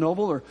Barnes &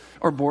 Noble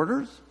or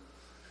Borders?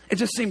 It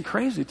just seemed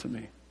crazy to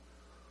me.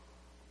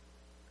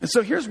 And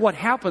so here's what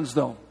happens,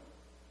 though,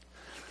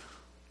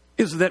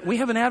 is that we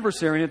have an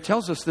adversary, and it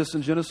tells us this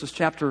in Genesis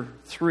chapter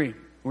 3,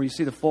 where you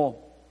see the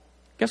fall.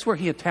 Guess where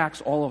he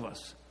attacks all of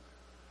us?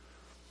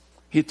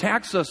 He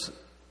attacks us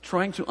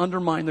trying to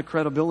undermine the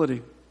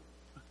credibility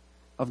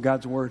of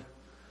God's word.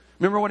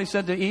 Remember what he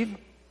said to Eve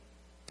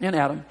and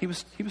Adam? He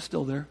was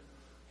still there.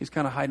 He's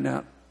kind of hiding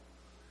out,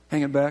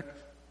 hanging back.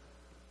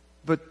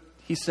 But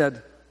he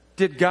said,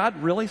 did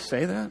God really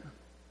say that?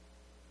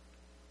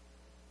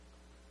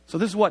 So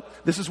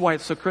this is why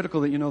it's so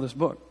critical that you know this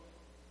book.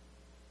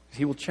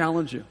 He will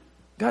challenge you.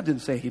 God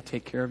didn't say He'd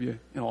take care of you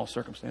in all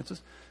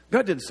circumstances.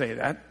 God didn't say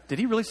that. Did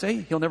He really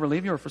say He'll never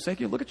leave you or forsake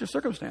you? Look at your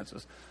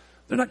circumstances.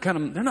 They're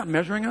not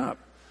measuring up.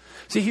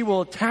 See, He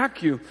will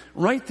attack you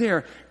right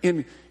there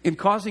in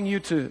causing you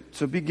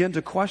to begin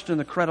to question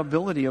the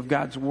credibility of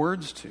God's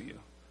words to you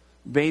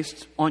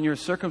based on your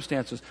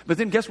circumstances. But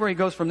then guess where He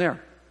goes from there?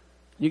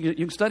 You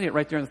can study it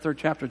right there in the 3rd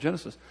chapter of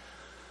Genesis.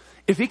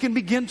 If He can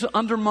begin to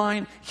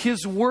undermine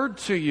His word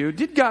to you,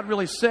 did God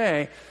really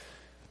say?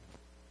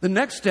 The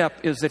next step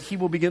is that He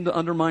will begin to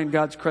undermine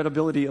God's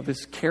credibility of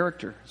His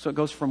character. So it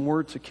goes from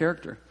word to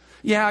character.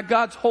 Yeah,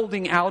 God's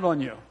holding out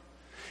on you.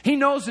 He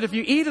knows that if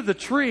you eat of the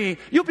tree,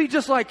 you'll be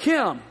just like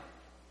Him.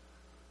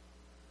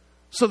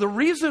 So the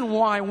reason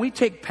why we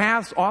take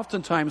paths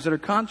oftentimes that are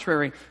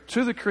contrary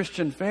to the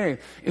Christian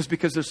faith is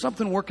because there's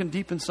something working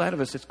deep inside of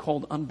us. It's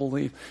called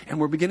unbelief. And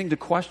we're beginning to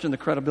question the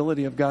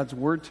credibility of God's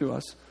word to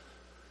us.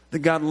 That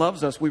God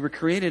loves us. We were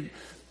created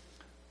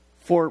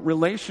for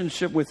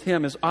relationship with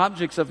Him as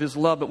objects of His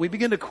love. But we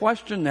begin to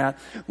question that.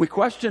 We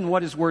question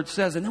what His word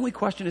says. And then we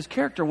question His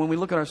character. When we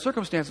look at our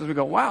circumstances, we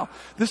go, wow,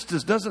 this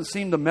just doesn't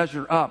seem to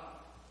measure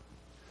up.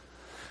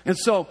 And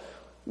so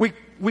we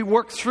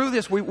work through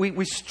this.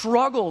 We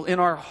struggle in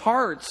our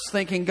hearts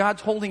thinking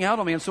God's holding out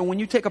on me. And so when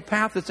you take a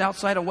path that's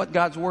outside of what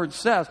God's word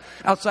says,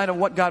 outside of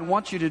what God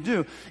wants you to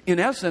do, in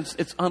essence,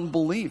 it's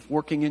unbelief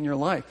working in your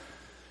life.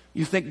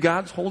 You think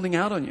God's holding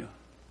out on you.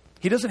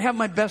 He doesn't have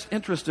my best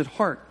interest at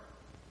heart.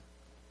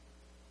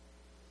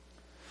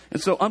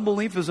 And so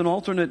unbelief is an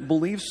alternate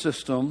belief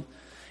system.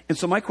 And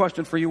so my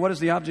question for you, what is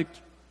the object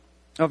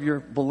of your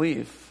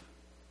belief?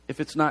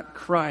 If it's not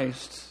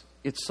Christ,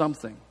 it's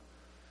something.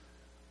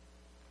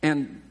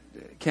 And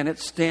can it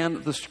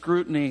stand the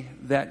scrutiny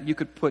that you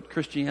could put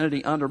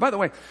Christianity under? By the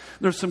way,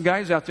 there's some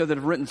guys out there that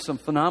have written some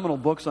phenomenal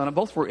books on it.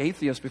 Both were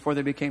atheists before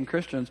they became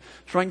Christians,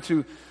 trying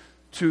to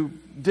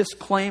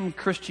disclaim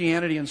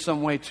Christianity in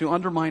some way, to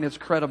undermine its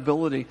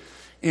credibility.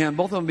 And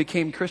both of them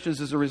became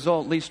Christians as a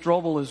result. Lee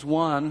Strobel is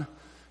one.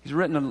 He's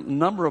written a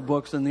number of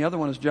books, and the other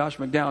one is Josh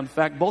McDowell. In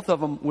fact, both of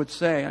them would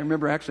say, I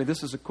remember actually,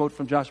 this is a quote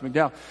from Josh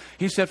McDowell.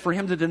 He said, for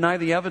him to deny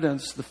the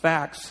evidence, the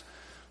facts,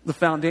 the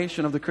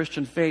foundation of the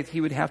Christian faith, he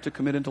would have to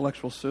commit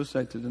intellectual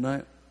suicide to deny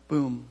it.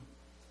 Boom.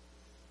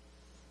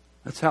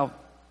 That's how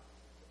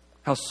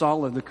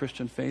solid the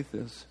Christian faith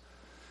is.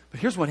 But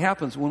here's what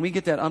happens. When we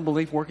get that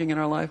unbelief working in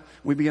our life,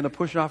 we begin to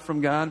push off from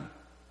God.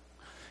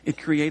 It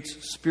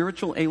creates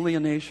spiritual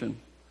alienation,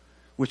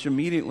 which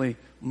immediately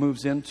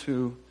moves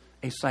into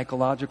a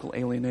psychological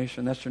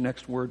alienation. That's your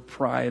next word,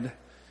 pride.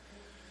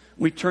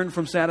 We turn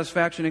from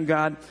satisfaction in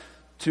God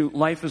to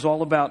life is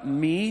all about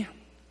me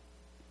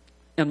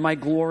and my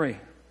glory.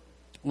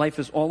 Life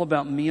is all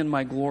about me and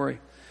my glory.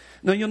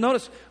 Now you'll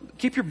notice,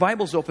 keep your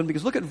Bibles open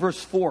because look at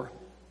verse 4.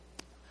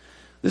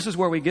 This is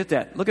where we get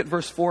that. Look at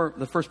verse 4.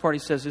 The first part, he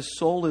says, his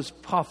soul is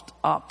puffed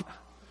up.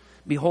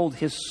 Behold,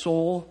 his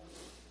soul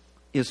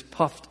is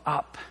puffed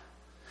up.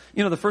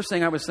 You know, the first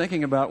thing I was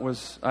thinking about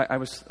was, I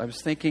was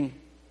thinking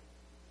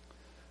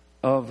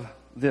of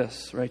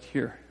this right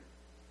here.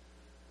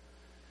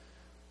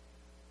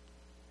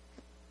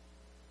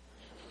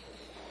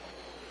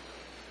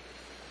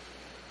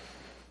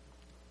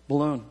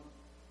 Balloon.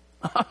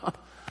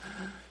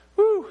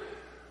 Woo!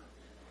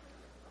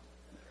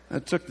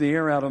 That took the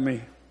air out of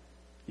me.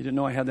 You didn't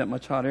know I had that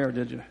much hot air,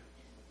 did you?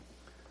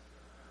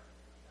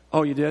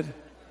 Oh, you did?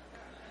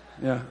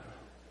 Yeah.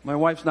 My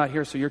wife's not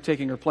here, so you're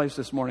taking her place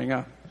this morning,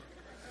 huh?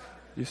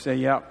 You say,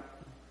 yeah.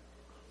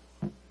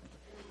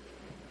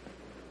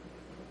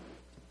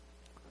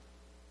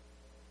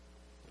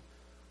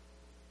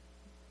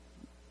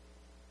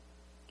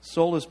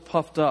 Soul is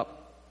puffed up.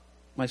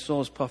 My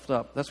soul is puffed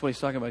up. That's what he's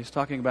talking about. He's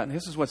talking about, and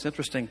this is what's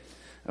interesting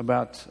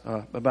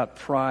about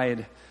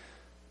pride.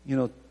 You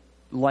know,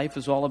 life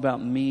is all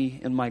about me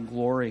and my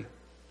glory.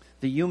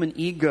 The human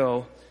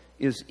ego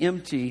is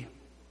empty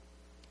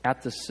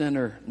at the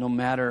center, no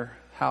matter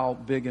how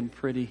big and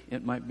pretty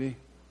it might be.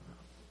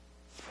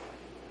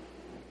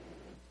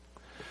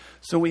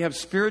 So we have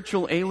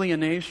spiritual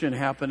alienation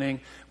happening,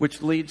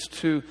 which leads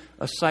to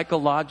a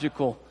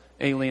psychological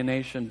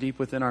alienation deep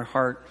within our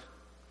heart.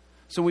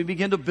 So we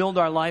begin to build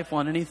our life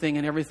on anything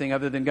and everything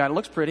other than God. It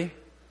looks pretty.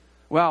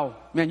 Wow,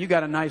 man, you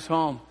got a nice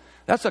home.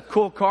 That's a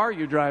cool car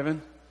you're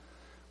driving.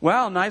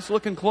 Wow, nice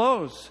looking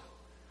clothes.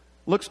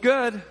 Looks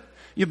good.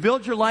 You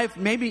build your life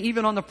maybe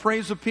even on the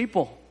praise of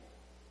people.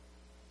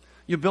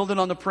 You build it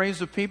on the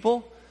praise of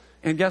people,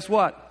 and guess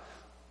what?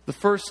 The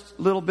first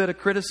little bit of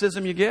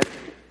criticism you get,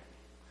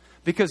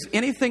 because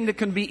anything that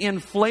can be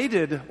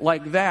inflated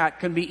like that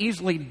can be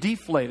easily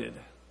deflated.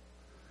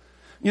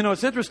 You know,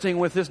 it's interesting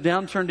with this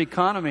downturned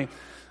economy.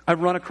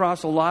 I've run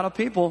across a lot of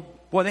people.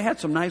 Boy, they had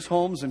some nice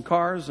homes and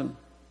cars and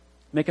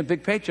making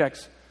big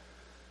paychecks.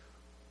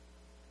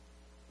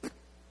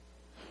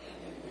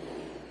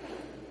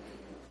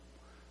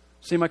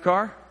 See my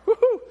car?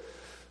 Woo-hoo!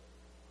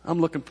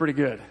 I'm looking pretty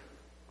good.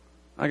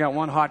 I got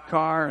one hot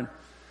car and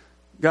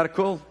got a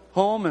cool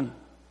home and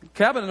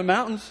cabin in the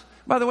mountains.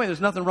 By the way, there's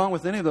nothing wrong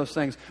with any of those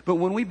things. But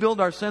when we build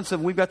our sense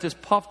of, we've got this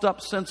puffed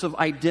up sense of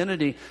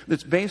identity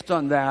that's based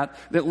on that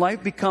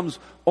life becomes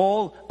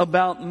all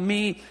about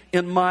me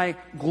and my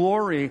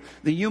glory.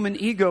 The human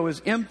ego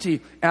is empty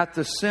at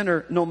the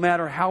center, no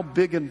matter how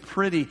big and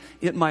pretty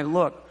it might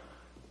look.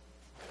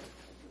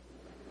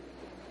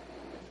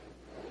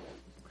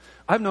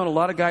 I've known a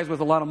lot of guys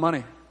with a lot of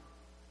money.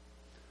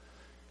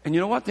 And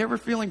you know what? They were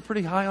feeling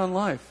pretty high on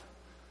life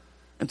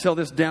until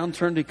this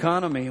downturned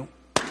economy.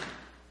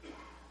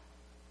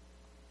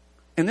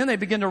 And then they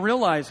begin to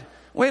realize,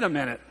 wait a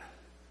minute.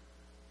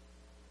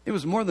 It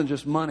was more than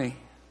just money.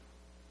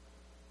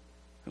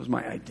 It was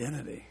my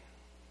identity.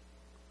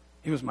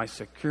 He was my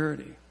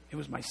security. He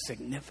was my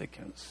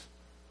significance.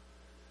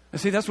 And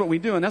see, that's what we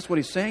do, and that's what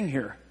he's saying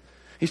here.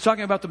 He's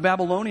talking about the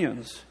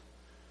Babylonians.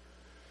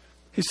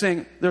 He's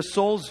saying their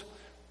souls,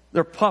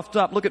 they're puffed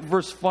up. Look at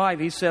verse 5.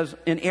 He says,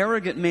 an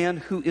arrogant man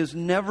who is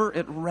never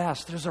at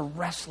rest. There's a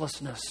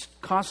restlessness,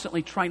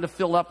 constantly trying to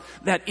fill up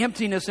that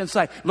emptiness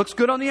inside. Looks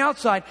good on the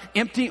outside,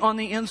 empty on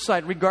the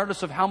inside,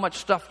 regardless of how much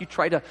stuff you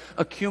try to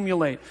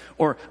accumulate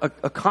or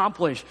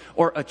accomplish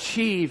or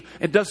achieve.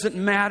 It doesn't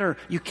matter.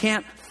 You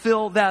can't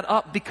fill that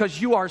up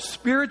because you are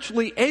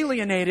spiritually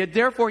alienated.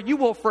 Therefore, you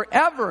will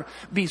forever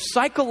be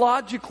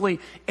psychologically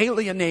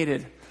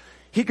alienated.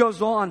 He goes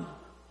on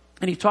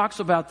and he talks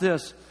about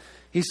this.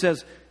 He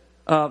says,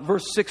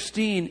 verse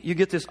 16, you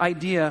get this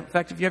idea. In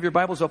fact, if you have your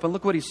Bibles open,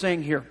 look what he's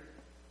saying here.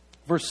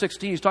 Verse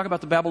 16, he's talking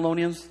about the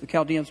Babylonians, the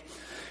Chaldeans.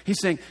 He's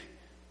saying,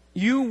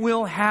 you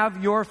will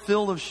have your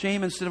fill of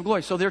shame instead of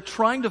glory. So they're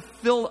trying to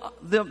fill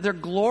their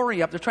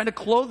glory up. They're trying to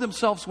clothe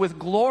themselves with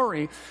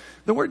glory.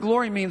 The word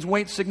glory means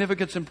weight,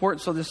 significance,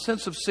 importance. So this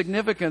sense of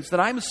significance,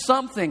 that I'm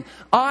something,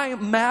 I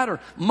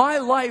matter, my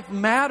life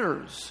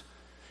matters.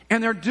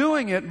 And they're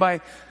doing it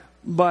by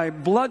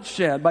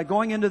bloodshed, by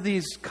going into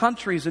these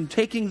countries and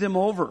taking them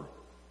over.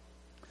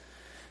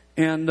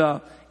 And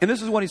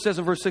this is what he says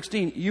in verse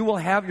 16. You will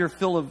have your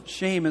fill of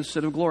shame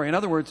instead of glory. In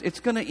other words, it's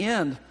going to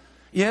end.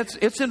 Yeah,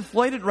 it's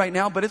inflated right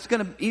now, but it's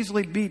going to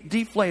easily be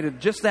deflated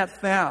just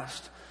that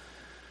fast.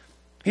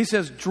 He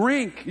says,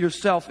 drink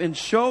yourself and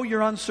show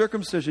your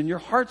uncircumcision. Your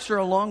hearts are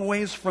a long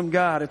ways from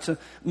God. It's a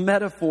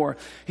metaphor.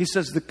 He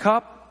says, the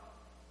cup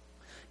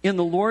in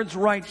the Lord's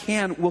right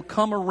hand will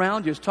come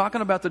around you. It's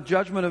talking about the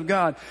judgment of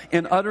God.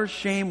 And utter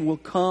shame will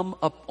come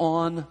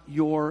upon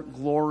your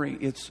glory.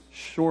 It's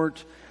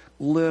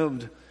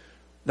short-lived.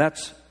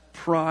 That's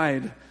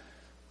pride.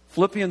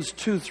 Philippians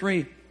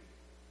 2:3.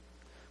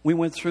 We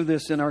went through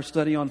this in our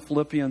study on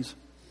Philippians.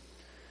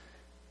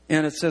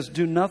 And it says,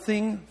 do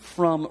nothing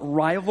from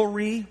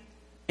rivalry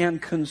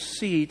and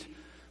conceit,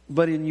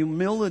 but in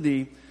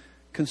humility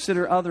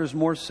consider others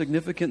more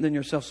significant than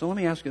yourself. So let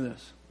me ask you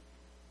this.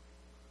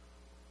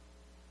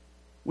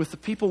 With the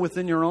people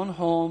within your own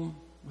home,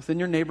 within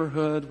your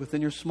neighborhood,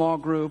 within your small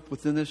group,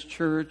 within this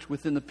church,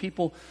 within the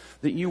people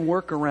that you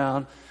work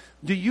around,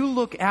 do you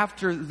look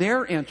after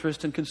their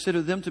interest and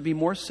consider them to be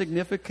more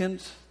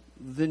significant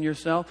than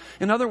yourself?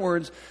 In other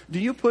words, do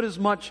you put as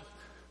much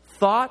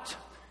thought,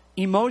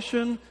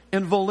 emotion,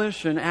 and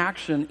volition,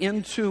 action,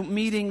 into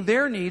meeting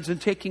their needs and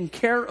taking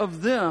care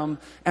of them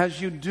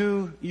as you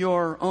do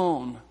your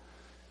own?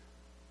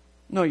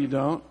 No, you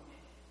don't.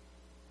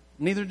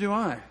 Neither do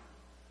I.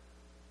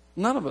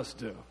 None of us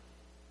do.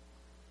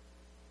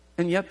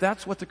 And yet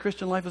that's what the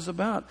Christian life is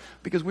about.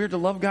 Because we're to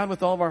love God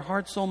with all of our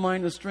heart, soul,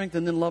 mind, and strength,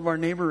 and then love our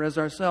neighbor as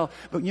ourselves.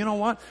 But you know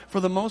what? For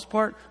the most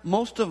part,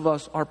 most of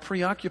us are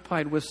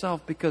preoccupied with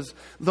self, because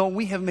though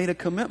we have made a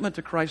commitment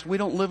to Christ, we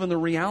don't live in the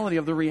reality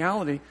of the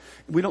reality.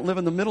 We don't live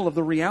in the middle of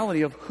the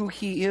reality of who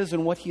He is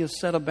and what He has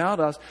said about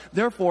us.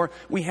 Therefore,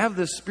 we have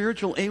this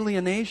spiritual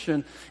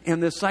alienation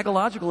and this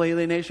psychological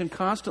alienation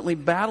constantly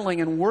battling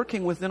and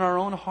working within our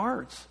own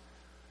hearts.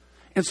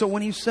 And so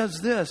when he says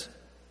this,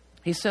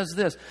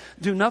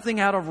 do nothing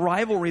out of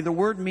rivalry. The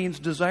word means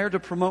desire to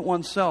promote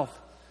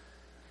oneself.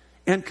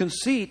 And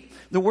conceit,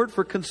 the word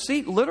for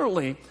conceit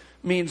literally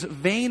means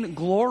vain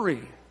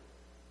glory.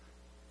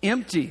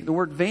 Empty. The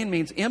word vain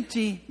means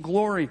empty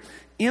glory.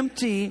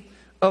 Empty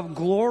of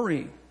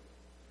glory.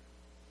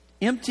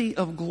 Empty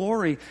of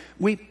glory.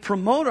 We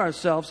promote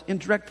ourselves in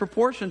direct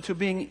proportion to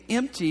being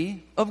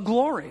empty of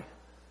glory.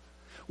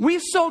 We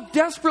so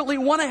desperately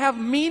want to have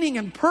meaning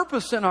and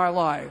purpose in our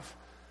life.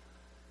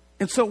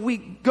 And so we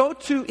go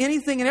to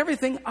anything and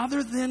everything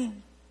other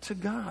than to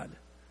God.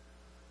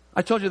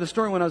 I told you the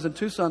story when I was in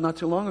Tucson not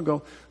too long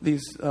ago.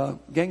 These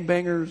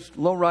gangbangers,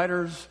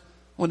 lowriders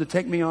wanted to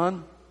take me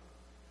on.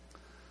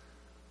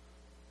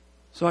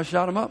 So I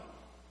shot them up.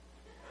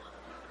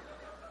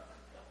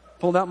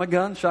 Pulled out my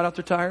gun, shot out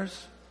their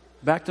tires,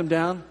 backed them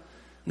down.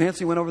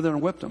 Nancy went over there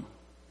and whipped them.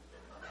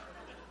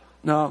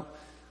 Now,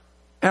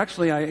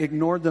 actually, I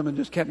ignored them and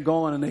just kept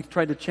going. And they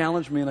tried to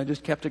challenge me, and I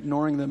just kept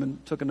ignoring them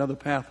and took another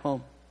path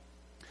home.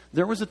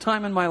 There was a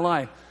time in my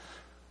life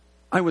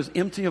I was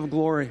empty of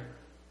glory.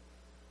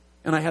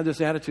 And I had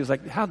this attitude,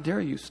 like, how dare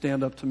you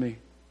stand up to me?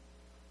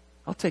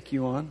 I'll take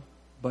you on,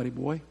 buddy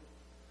boy,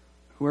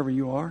 whoever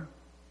you are.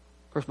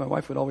 Of course, my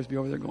wife would always be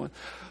over there going,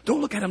 don't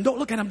look at him, don't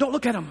look at him, don't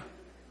look at him.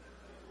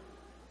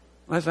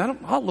 And I said,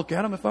 I'll look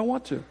at him if I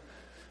want to.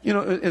 You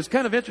know, it's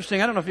kind of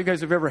interesting. I don't know if you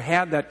guys have ever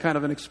had that kind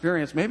of an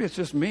experience. Maybe it's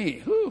just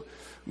me. Whew.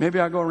 Maybe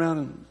I go around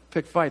and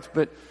pick fights.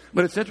 But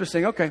it's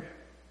interesting. Okay,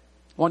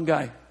 one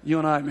guy, you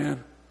and I,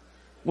 man.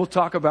 We'll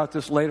talk about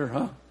this later,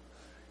 huh?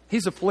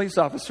 He's a police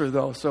officer,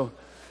 though, so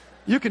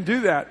you can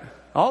do that.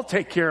 I'll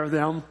take care of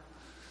them.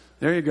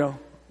 There you go.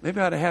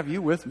 Maybe I ought to have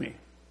you with me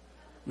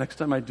next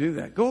time I do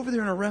that. Go over there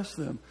and arrest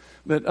them.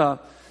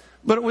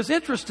 But it was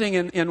interesting,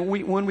 and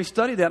when we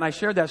studied that, and I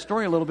shared that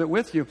story a little bit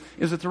with you,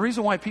 is that the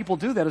reason why people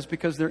do that is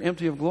because they're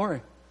empty of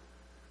glory.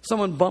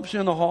 Someone bumps you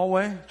in the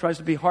hallway, tries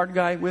to be hard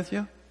guy with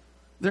you.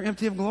 They're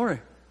empty of glory.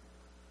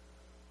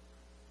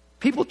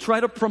 People try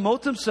to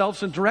promote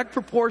themselves in direct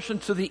proportion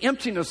to the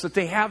emptiness that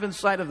they have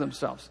inside of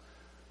themselves.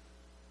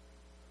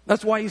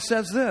 That's why he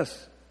says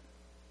this.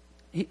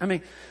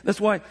 That's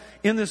why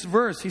in this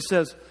verse he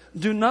says,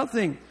 do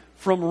nothing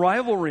from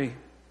rivalry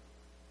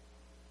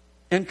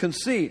and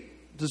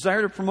conceit,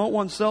 desire to promote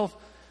oneself,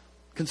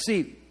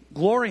 conceit,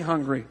 glory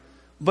hungry,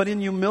 but in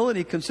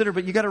humility consider.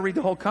 But you got to read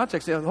the whole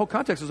context. The whole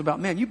context is about,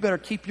 man, you better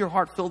keep your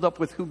heart filled up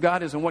with who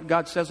God is and what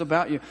God says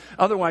about you.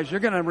 Otherwise, you're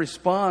going to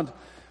respond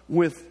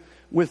with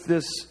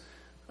this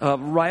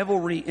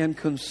rivalry and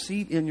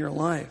conceit in your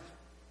life.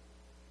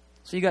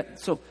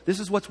 So this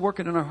is what's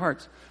working in our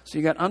hearts. So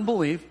you got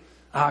unbelief.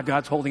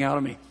 God's holding out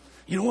on me.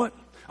 You know what?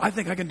 I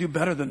think I can do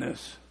better than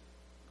this.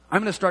 I'm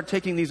going to start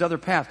taking these other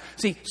paths.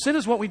 See, sin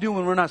is what we do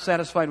when we're not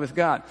satisfied with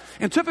God.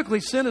 And typically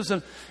sin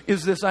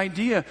is this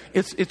idea.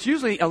 It's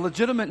usually a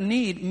legitimate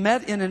need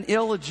met in an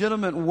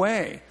illegitimate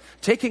way.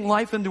 Taking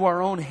life into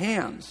our own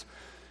hands.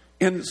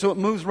 And so it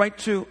moves right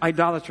to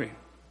idolatry.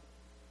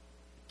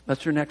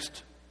 That's your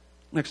next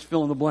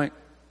fill in the blank.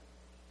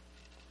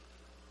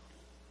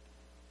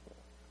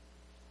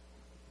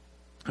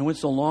 I went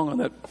so long on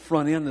that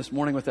front end this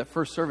morning with that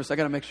first service. I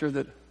got to make sure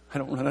that I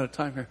don't run out of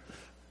time here.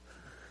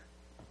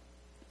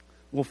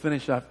 We'll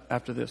finish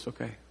after this,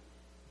 okay?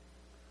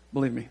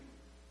 Believe me.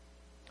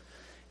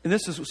 And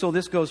this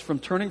goes from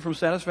turning from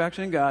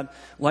satisfaction in God,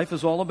 life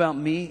is all about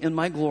me and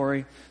my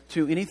glory,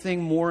 to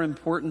anything more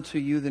important to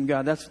you than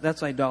God.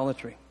 That's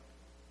idolatry.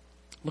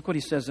 Look what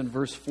he says in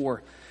verse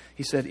 4.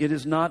 He said, it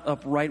is not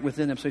upright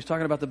within them. So he's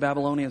talking about the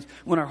Babylonians.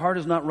 When our heart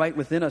is not right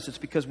within us, it's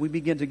because we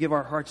begin to give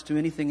our hearts to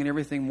anything and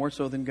everything more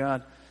so than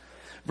God.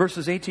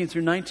 Verses 18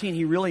 through 19,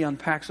 he really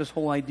unpacks this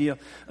whole idea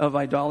of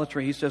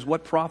idolatry. He says,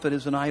 what profit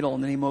is an idol?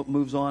 And then he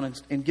moves on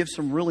and gives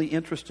some really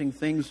interesting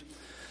things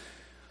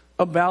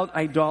about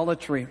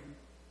idolatry.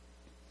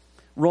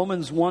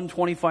 Romans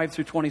 1:25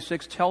 through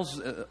 26 tells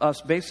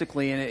us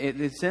basically, and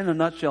it's in a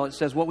nutshell, it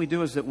says what we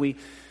do is that we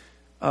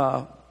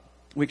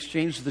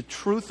exchange the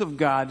truth of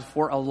God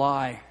for a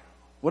lie.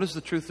 What is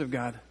the truth of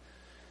God?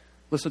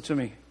 Listen to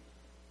me.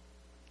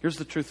 Here's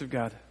the truth of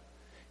God.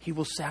 He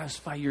will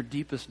satisfy your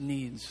deepest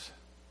needs.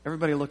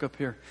 Everybody look up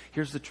here.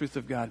 Here's the truth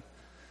of God.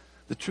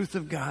 The truth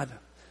of God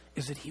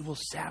is that He will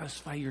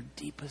satisfy your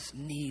deepest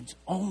needs.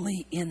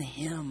 Only in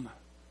Him.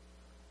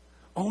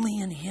 Only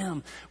in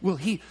Him will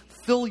He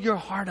fill your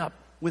heart up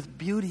with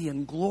beauty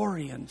and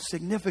glory and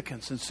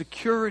significance and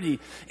security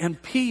and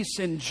peace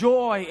and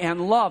joy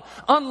and love,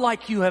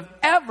 unlike you have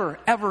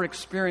ever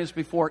experienced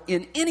before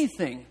in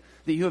anything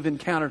that you have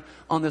encountered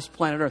on this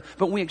planet Earth.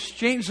 But we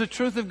exchange the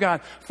truth of God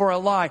for a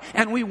lie,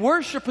 and we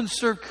worship and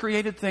serve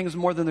created things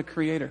more than the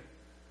Creator.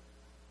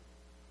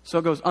 So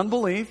it goes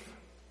unbelief,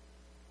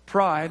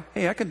 pride.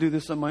 Hey, I can do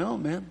this on my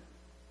own, man.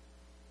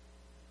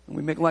 And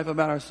we make life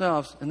about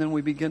ourselves, and then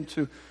we begin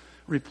to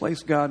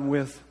replace God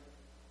with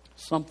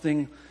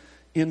something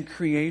in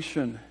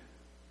creation.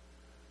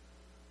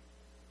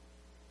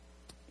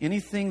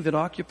 Anything that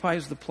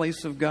occupies the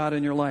place of God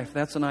in your life,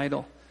 that's an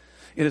idol.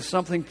 It is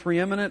something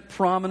preeminent,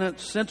 prominent,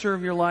 center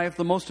of your life,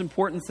 the most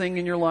important thing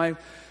in your life.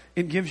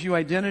 It gives you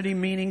identity,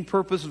 meaning,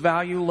 purpose,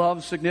 value,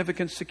 love,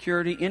 significance,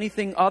 security,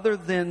 anything other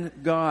than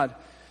God.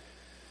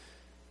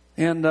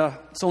 And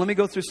so let me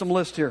go through some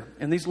lists here.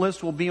 And these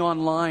lists will be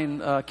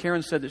online.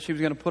 Karen said that she was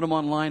going to put them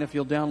online. If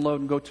you'll download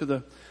and go to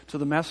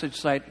the message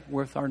site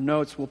with our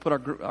notes, we'll put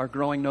our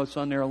growing notes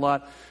on there a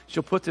lot.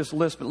 She'll put this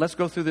list, but let's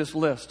go through this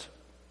list.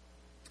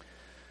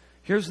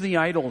 Here's the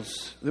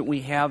idols that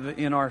we have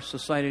in our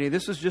society today.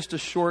 This is just a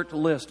short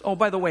list. Oh,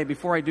 by the way,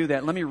 before I do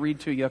that, let me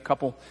read to you a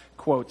couple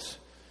quotes.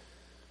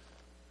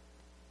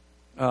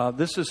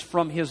 This is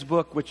from his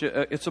book, which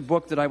it's a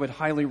book that I would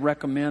highly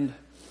recommend.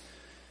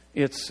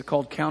 It's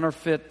called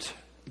Counterfeit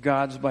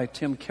Gods by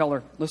Tim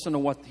Keller. Listen to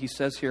what he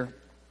says here.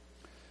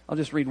 I'll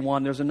just read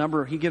one.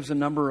 He gives a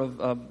number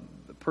of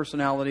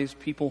personalities,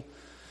 people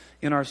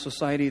in our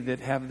society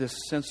that have this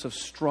sense of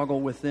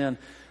struggle within.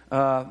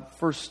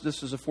 First,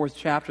 this is the 4th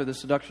chapter, The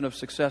Seduction of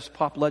Success.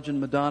 Pop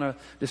legend Madonna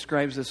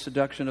describes the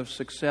seduction of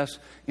success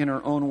in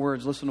her own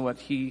words. Listen to what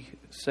he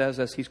says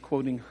as he's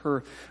quoting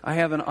her. I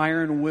have an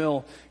iron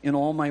will, and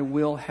all my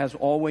will has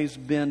always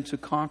been to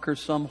conquer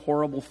some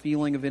horrible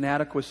feeling of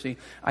inadequacy.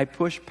 I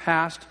push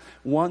past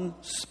one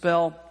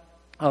spell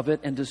of it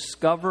and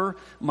discover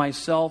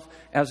myself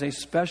as a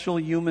special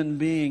human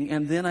being.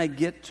 And then I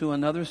get to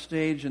another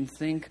stage and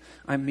think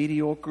I'm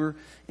mediocre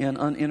and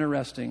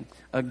uninteresting.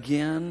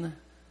 Again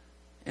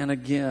and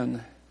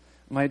again.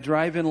 My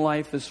drive in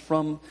life is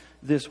from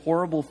this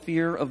horrible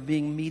fear of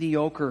being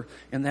mediocre,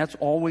 and that's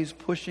always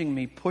pushing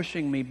me,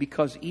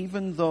 because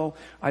even though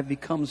I've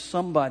become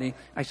somebody,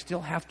 I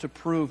still have to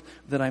prove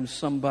that I'm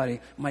somebody.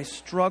 My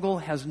struggle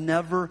has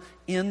never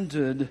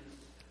ended,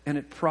 and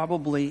it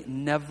probably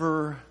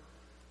never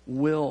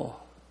will,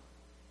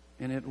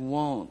 and it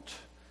won't.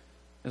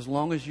 As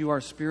long as you are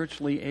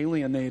spiritually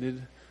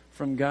alienated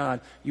from God,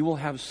 you will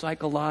have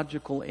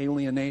psychological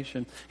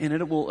alienation, and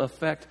it will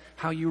affect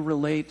how you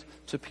relate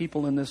to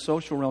people in this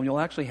social realm. You'll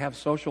actually have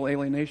social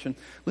alienation.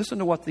 Listen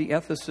to what the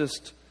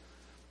ethicist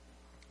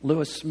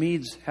Lewis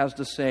Smedes has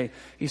to say,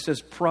 he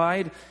says,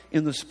 pride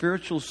in the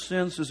spiritual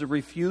sense is a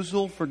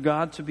refusal for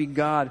God to be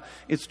God.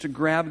 It's to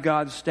grab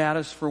God's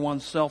status for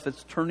oneself.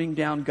 It's turning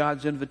down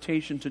God's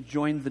invitation to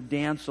join the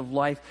dance of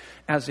life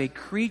as a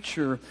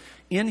creature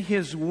in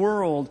His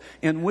world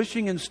and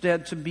wishing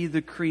instead to be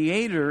the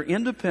creator,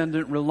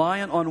 independent,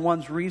 reliant on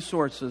one's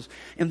resources.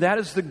 And that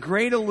is the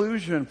great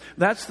illusion.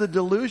 That's the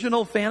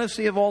delusional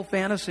fantasy of all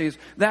fantasies.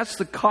 That's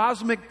the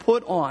cosmic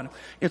put on.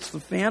 It's the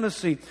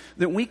fantasy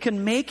that we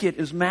can make it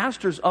as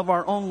masters of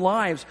our own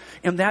lives.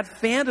 And that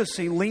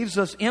fantasy leaves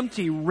us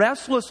empty,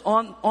 restless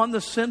on the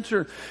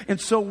center.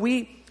 And so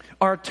we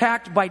are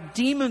attacked by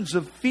demons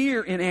of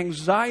fear and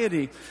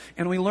anxiety.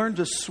 And we learn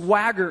to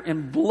swagger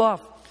and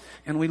bluff.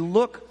 And we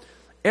look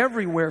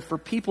everywhere for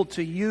people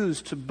to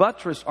use to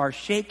buttress our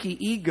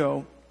shaky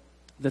ego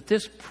that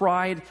this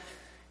pride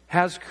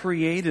has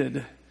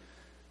created.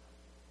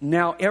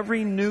 Now,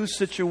 every new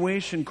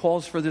situation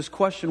calls for this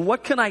question: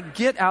 what can I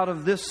get out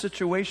of this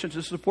situation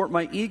to support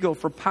my ego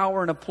for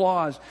power and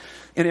applause?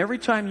 And every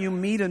time you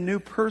meet a new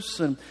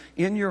person,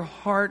 in your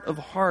heart of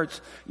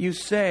hearts, you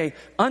say,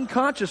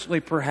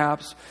 unconsciously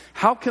perhaps,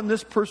 how can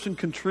this person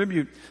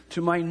contribute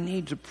to my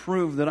need to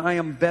prove that I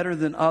am better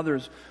than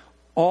others?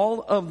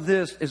 All of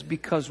this is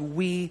because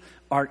we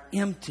are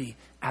empty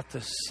at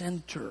the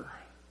center.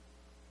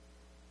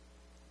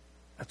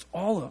 That's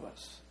all of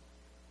us.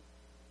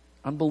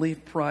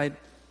 Unbelief, pride,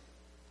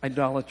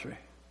 idolatry.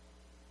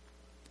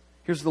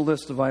 Here's the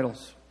list of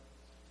idols.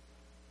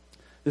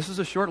 This is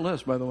a short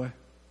list, by the way.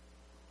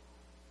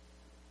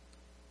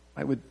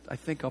 I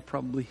think I'll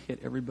probably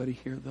hit everybody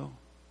here, though.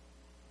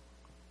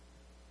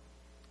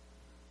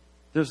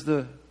 There's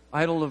the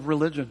idol of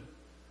religion.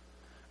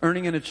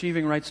 Earning and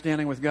achieving right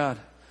standing with God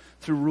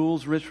through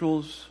rules,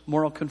 rituals,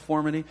 moral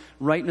conformity,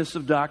 rightness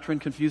of doctrine,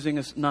 confusing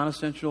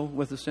non-essential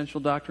with essential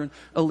doctrine,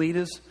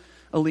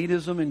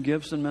 elitism in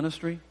gifts and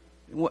ministry.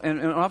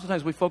 And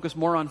oftentimes we focus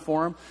more on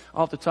form.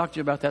 I'll have to talk to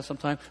you about that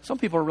sometime. Some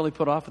people are really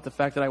put off at the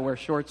fact that I wear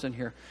shorts in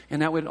here.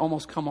 And that would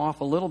almost come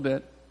off a little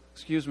bit,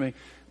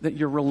 that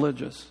you're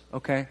religious,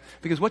 okay?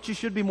 Because what you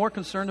should be more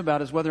concerned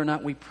about is whether or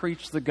not we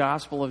preach the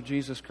gospel of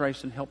Jesus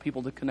Christ and help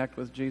people to connect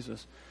with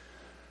Jesus.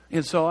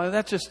 And so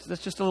that's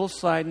just a little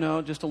side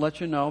note, just to let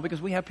you know,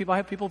 because I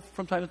have people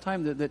from time to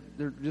time that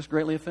they're just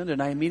greatly offended.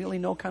 And I immediately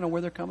know kind of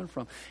where they're coming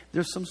from.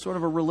 There's some sort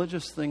of a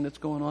religious thing that's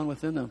going on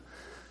within them.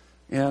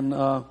 And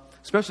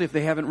especially if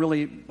they haven't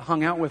really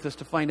hung out with us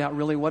to find out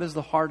really what is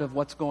the heart of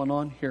what's going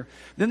on here.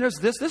 Then there's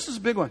this. This is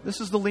a big one. This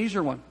is the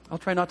leisure one. I'll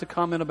try not to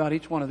comment about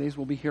each one of these.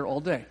 We'll be here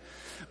all day.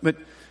 But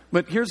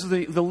here's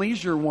the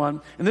leisure one.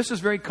 And this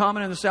is very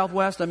common in the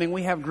Southwest. I mean,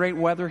 we have great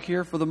weather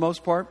here for the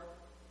most part.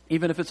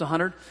 Even if it's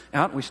 100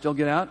 out, we still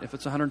get out. If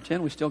it's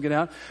 110, we still get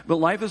out. But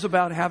life is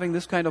about having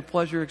this kind of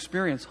pleasure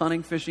experience.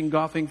 Hunting, fishing,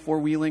 golfing,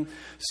 four-wheeling,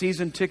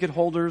 season ticket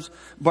holders,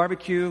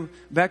 barbecue,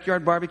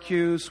 backyard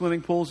barbecues,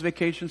 swimming pools,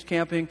 vacations,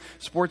 camping,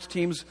 sports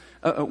teams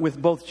with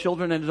both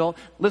children and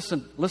adults.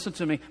 Listen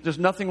to me. There's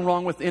nothing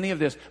wrong with any of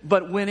this.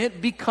 But when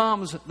it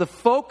becomes the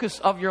focus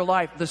of your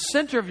life, the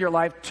center of your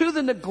life, to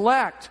the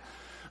neglect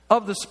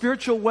of the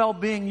spiritual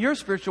well-being, your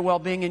spiritual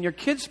well-being, and your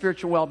kids'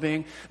 spiritual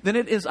well-being, then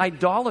it is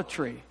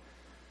idolatry.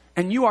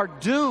 And you are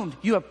doomed.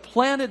 You have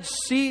planted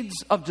seeds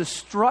of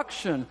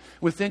destruction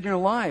within your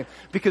life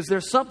because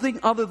there's something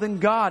other than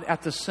God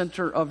at the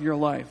center of your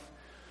life.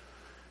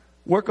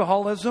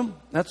 Workaholism,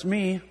 that's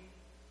me.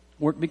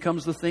 Work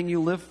becomes the thing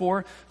you live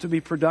for, to be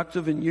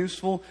productive and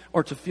useful,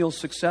 or to feel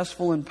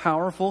successful and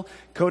powerful.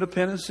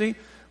 Codependency,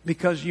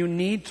 because you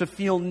need to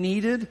feel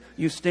needed,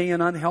 you stay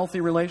in unhealthy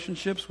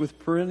relationships with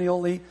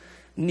perennially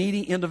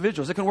needy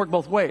individuals. It can work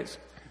both ways.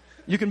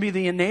 You can be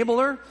the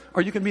enabler,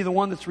 or you can be the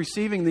one that's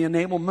receiving the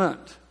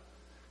enablement.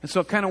 And so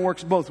it kind of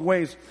works both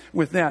ways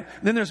with that.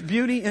 Then there's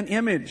beauty and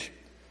image.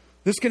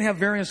 This can have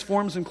various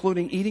forms,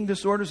 including eating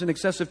disorders and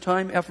excessive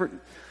time, effort,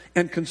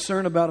 and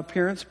concern about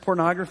appearance.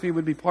 Pornography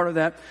would be part of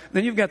that.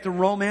 Then you've got the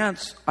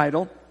romance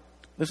idol.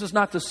 This is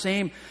not the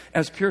same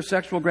as pure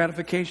sexual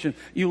gratification.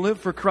 You live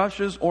for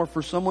crushes or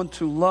for someone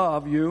to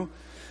love you.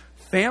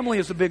 Family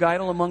is a big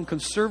idol among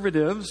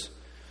conservatives.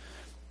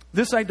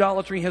 This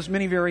idolatry has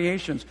many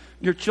variations.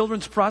 Your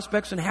children's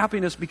prospects and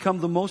happiness become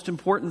the most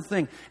important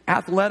thing.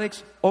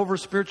 Athletics over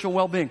spiritual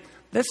well-being.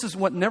 This is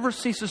what never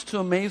ceases to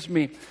amaze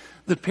me.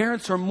 The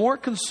parents are more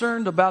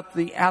concerned about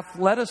the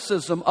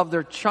athleticism of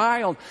their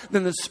child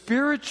than the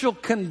spiritual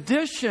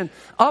condition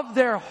of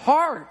their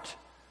heart.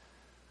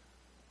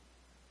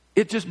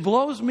 It just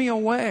blows me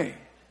away.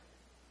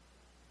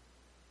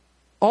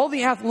 All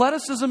the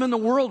athleticism in the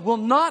world will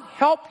not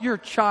help your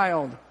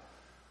child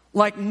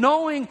like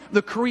knowing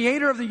the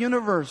creator of the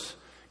universe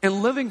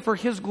and living for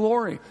his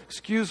glory.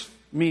 Excuse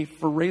me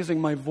for raising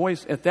my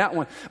voice at that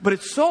one. But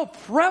it's so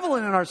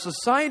prevalent in our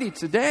society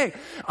today.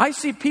 I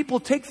see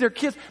people take their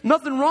kids.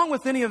 Nothing wrong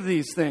with any of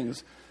these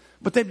things.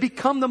 But they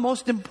become the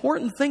most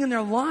important thing in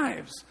their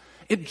lives.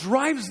 It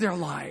drives their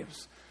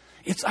lives.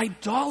 It's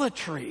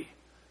idolatry.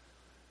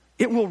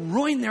 It will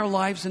ruin their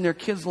lives and their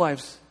kids'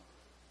 lives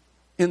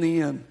in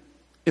the end.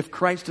 if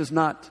Christ is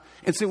not.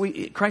 And so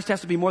Christ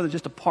has to be more than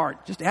just a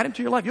part. Just add him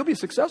to your life. You'll be a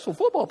successful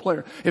football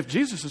player if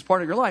Jesus is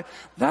part of your life.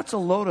 That's a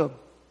load of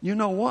you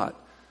know what.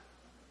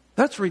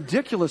 That's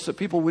ridiculous that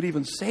people would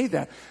even say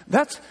that.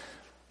 That's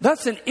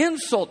an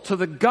insult to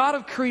the God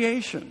of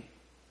creation.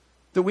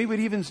 That we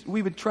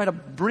would try to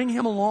bring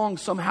him along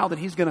somehow, that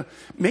he's going to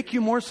make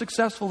you more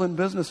successful in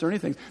business or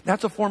anything.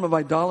 That's a form of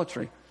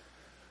idolatry.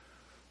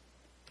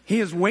 He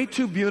is way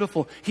too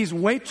beautiful. He's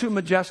way too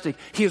majestic.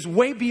 He is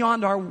way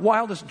beyond our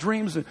wildest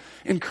dreams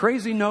and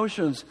crazy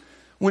notions.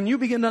 When you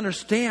begin to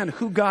understand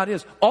who God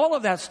is, all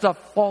of that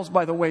stuff falls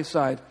by the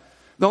wayside.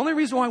 The only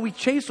reason why we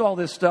chase all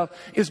this stuff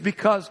is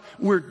because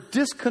we're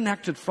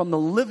disconnected from the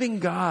living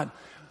God.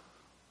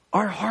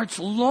 Our hearts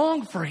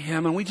long for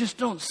him and we just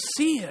don't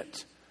see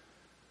it.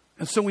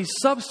 And so we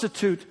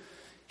substitute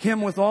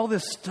him with all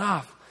this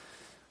stuff.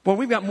 Well,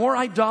 we've got more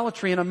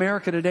idolatry in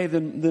America today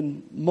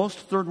than most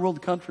third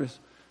world countries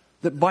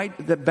that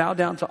bow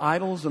down to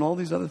idols and all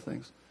these other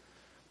things.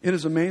 It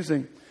is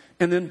amazing.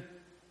 And then,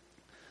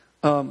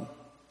 let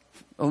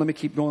me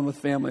keep going with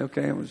family,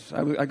 okay?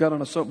 I got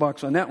on a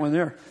soapbox on that one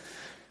there.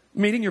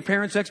 Meeting your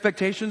parents'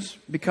 expectations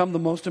become the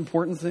most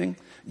important thing.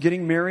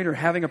 Getting married or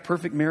having a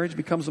perfect marriage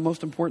becomes the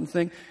most important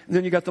thing. And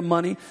then you got the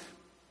money.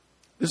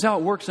 This is how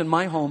it works in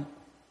my home.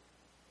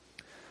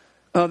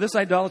 This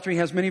idolatry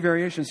has many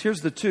variations.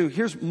 Here's the two.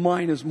 Here's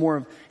mine is more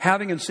of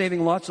having and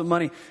saving lots of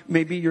money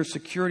may be your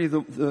security,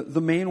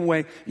 the main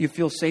way you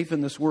feel safe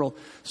in this world.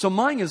 So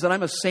mine is that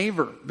I'm a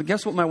saver. But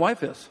guess what my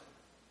wife is?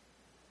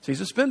 She's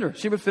a spender.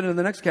 She would fit into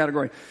the next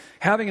category.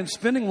 Having and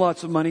spending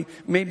lots of money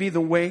may be the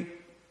way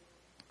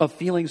of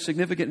feeling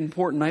significant,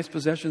 important, nice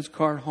possessions,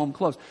 car, home,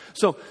 clothes.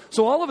 So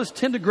all of us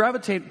tend to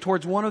gravitate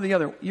towards one or the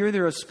other. You're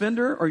either a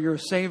spender or you're a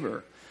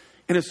saver.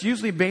 And it's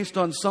usually based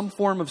on some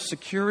form of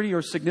security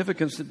or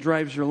significance that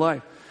drives your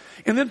life.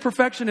 And then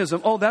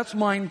perfectionism. Oh, that's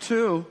mine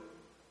too.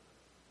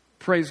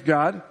 Praise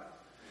God.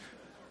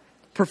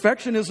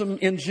 Perfectionism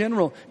in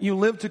general. You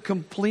live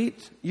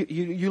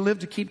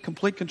to keep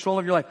complete control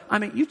of your life. I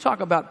mean, you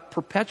talk about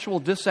perpetual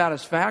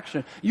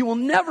dissatisfaction. You will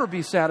never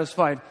be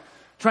satisfied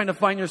trying to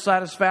find your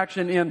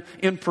satisfaction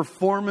in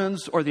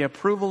performance or the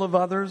approval of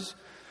others.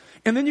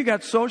 And then you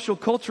got social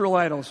cultural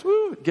idols.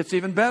 Woo, it gets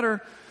even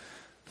better.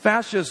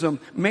 Fascism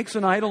makes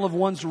an idol of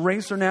one's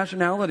race or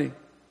nationality.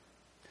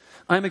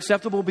 I am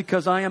acceptable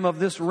because I am of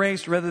this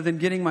race rather than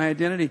getting my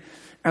identity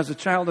as a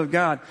child of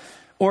God.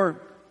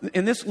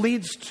 And this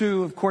leads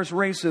to, of course,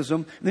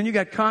 racism. Then you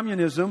got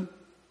communism,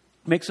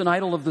 makes an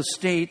idol of the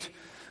state.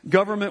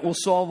 Government will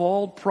solve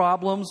all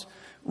problems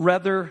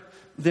rather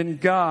than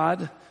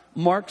God.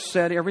 Marx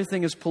said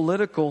everything is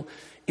political,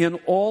 and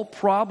all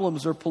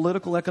problems are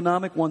political,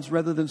 economic ones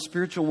rather than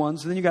spiritual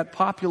ones. And then you got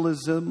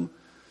populism.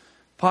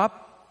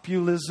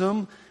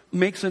 Populism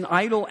makes an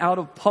idol out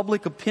of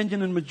public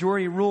opinion and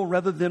majority rule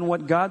rather than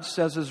what God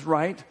says is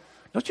right.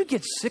 Don't you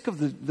get sick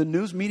of the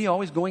news media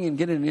always going and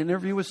getting an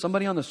interview with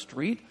somebody on the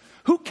street?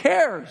 Who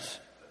cares?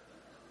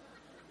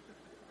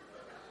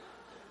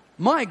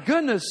 My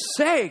goodness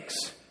sakes.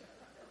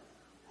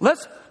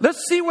 Let's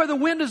see where the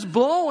wind is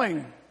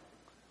blowing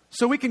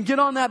so we can get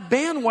on that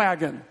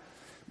bandwagon.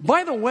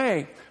 By the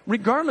way,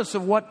 regardless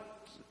of what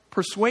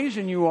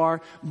persuasion you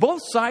are,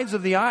 both sides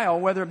of the aisle,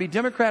 whether it be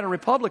Democrat or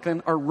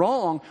Republican, are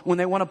wrong when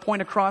they want to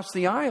point across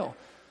the aisle.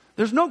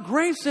 There's no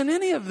grace in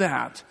any of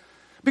that.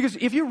 Because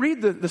if you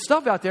read the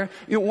stuff out there,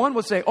 one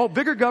would say, oh,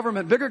 bigger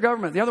government, bigger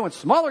government. The other one,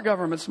 smaller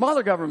government,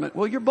 smaller government.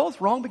 Well, you're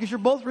both wrong because you're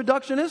both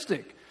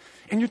reductionistic.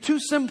 And you're too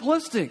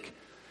simplistic.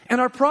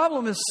 And our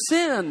problem is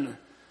sin.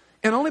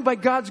 And only by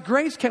God's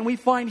grace can we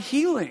find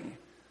healing.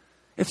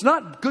 It's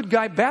not good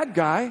guy, bad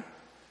guy.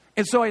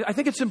 And so I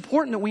think it's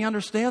important that we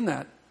understand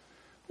that.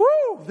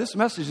 Woo! This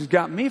message has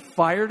got me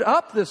fired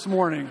up this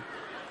morning.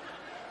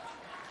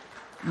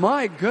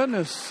 My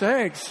goodness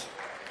sakes.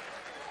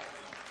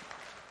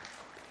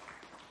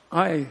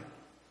 Okay,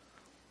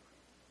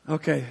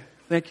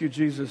 thank you,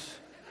 Jesus.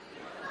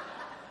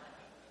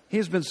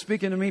 He's been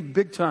speaking to me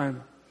big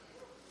time.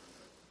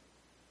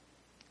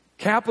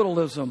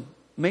 Capitalism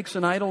makes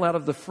an idol out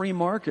of the free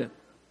market.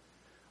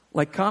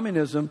 Like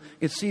communism,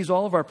 it sees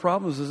all of our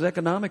problems as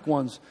economic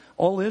ones,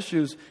 all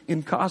issues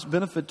in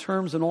cost-benefit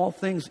terms, and all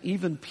things,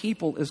 even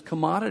people, as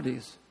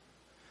commodities.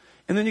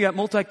 And then you got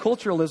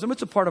multiculturalism.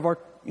 It's a part of our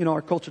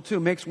culture too.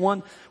 It makes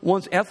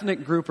one's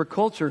ethnic group or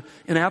culture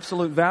an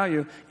absolute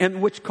value,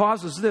 and which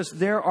causes this.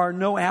 There are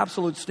no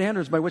absolute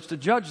standards by which to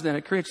judge then.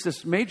 It creates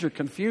this major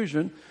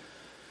confusion.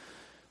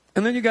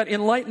 And then you got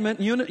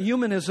Enlightenment.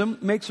 Humanism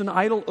makes an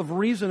idol of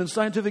reason and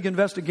scientific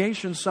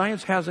investigation.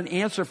 Science has an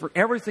answer for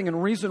everything,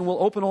 and reason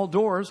will open all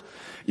doors.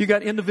 You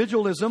got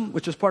individualism,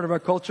 which is part of our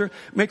culture,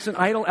 makes an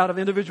idol out of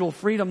individual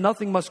freedom.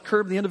 Nothing must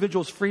curb the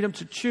individual's freedom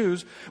to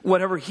choose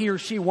whatever he or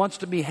she wants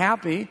to be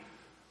happy.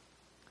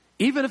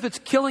 Even if it's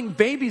killing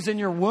babies in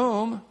your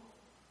womb,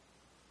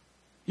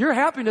 your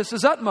happiness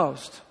is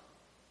utmost.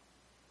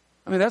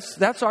 I mean,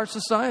 that's our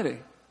society.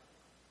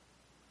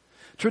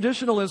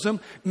 Traditionalism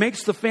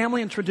makes the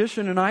family and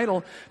tradition an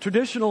idol.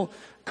 Traditional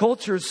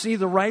cultures see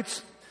the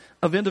rights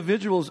of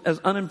individuals as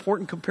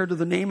unimportant compared to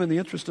the name and the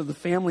interest of the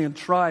family and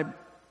tribe.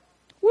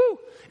 Woo!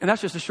 And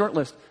that's just a short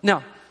list.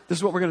 Now, this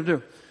is what we're going to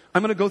do.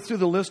 I'm going to go through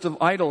the list of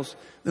idols,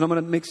 then I'm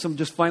going to make some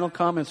just final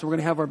comments. We're going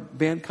to have our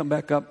band come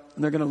back up,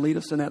 and they're going to lead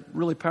us in that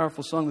really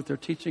powerful song that they're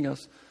teaching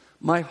us.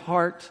 My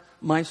heart,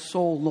 my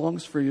soul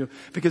longs for you.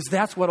 Because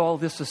that's what all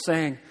this is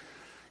saying.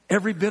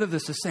 Every bit of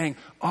this is saying,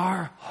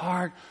 our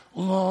heart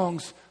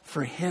longs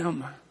for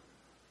Him.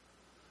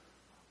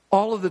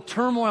 All of the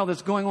turmoil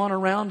that's going on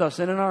around us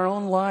and in our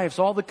own lives,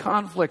 all the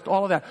conflict,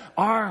 all of that,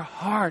 our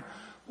heart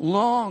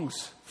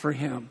longs for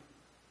Him.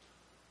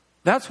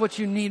 That's what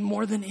you need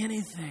more than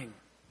anything.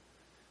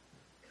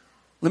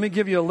 Let me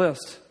give you a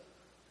list.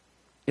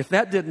 If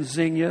that didn't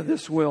zing you,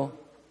 this will.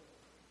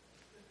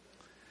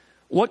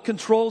 What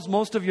controls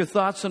most of your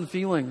thoughts and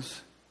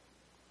feelings?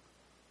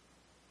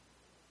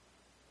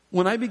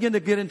 When I began to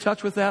get in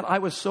touch with that, I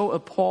was so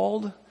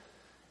appalled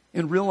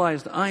and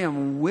realized I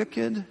am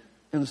wicked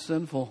and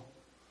sinful.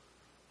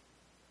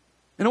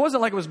 And it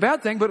wasn't like it was a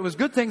bad thing, but it was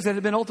good things that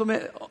had been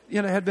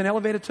had been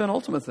elevated to an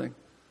ultimate thing.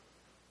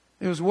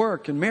 It was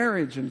work and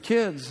marriage and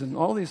kids and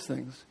all these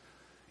things.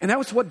 And that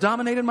was what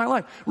dominated my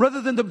life, rather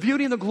than the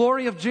beauty and the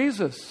glory of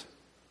Jesus.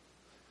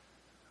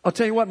 I'll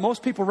tell you what,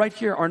 most people right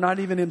here are not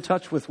even in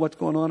touch with what's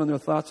going on in their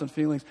thoughts and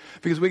feelings,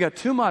 because we got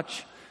too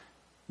much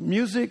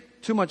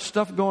music, too much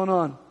stuff going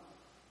on.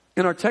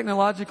 In our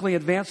technologically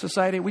advanced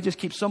society, we just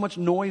keep so much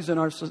noise in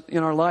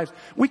our lives.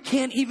 We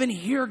can't even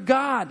hear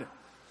God.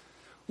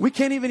 We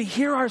can't even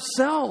hear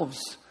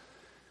ourselves.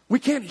 We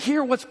can't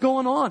hear what's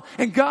going on.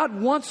 And God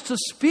wants to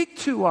speak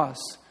to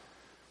us.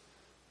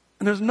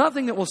 And there's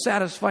nothing that will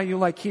satisfy you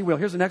like He will.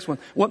 Here's the next one.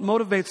 What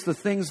motivates the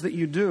things that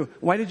you do?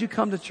 Why did you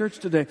come to church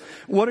today?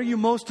 What are you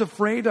most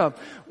afraid of?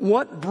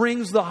 What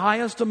brings the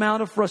highest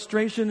amount of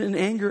frustration and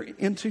anger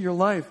into your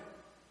life?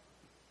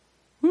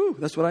 Whew,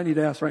 that's what I need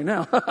to ask right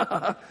now.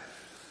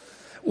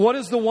 What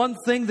is the one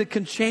thing that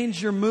can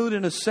change your mood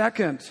in a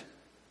second?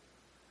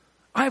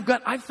 I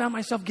found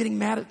myself getting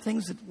mad at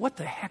things that, what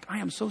the heck? I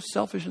am so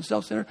selfish and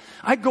self-centered.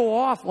 I go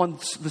off on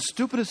the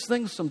stupidest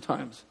things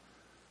sometimes.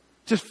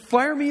 Just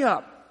fire me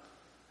up.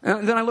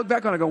 And then I look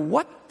back on it and go,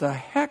 what the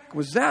heck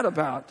was that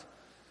about?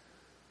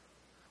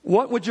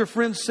 What would your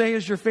friends say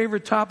is your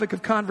favorite topic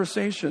of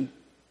conversation?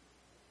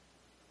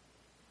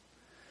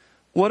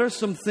 What are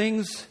some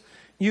things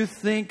you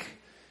think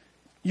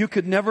you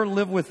could never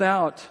live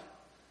without?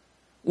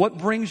 What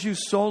brings you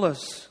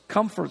solace,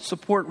 comfort,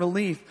 support,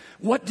 relief?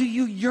 What do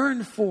you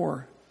yearn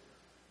for?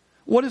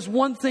 What is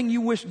one thing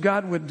you wish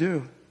God would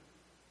do?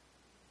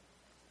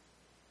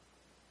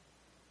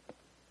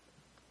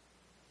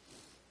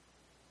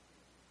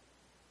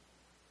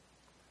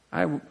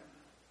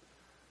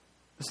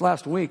 This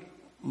last week,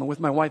 with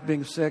my wife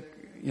being sick,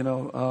 I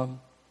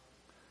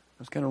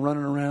was kind of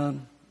running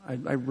around.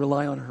 I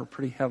rely on her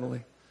pretty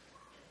heavily.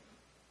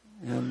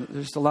 And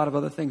there's just a lot of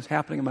other things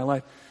happening in my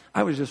life.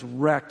 I was just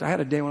wrecked. I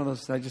had a day, one of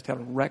those, I just had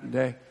a wrecked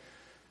day.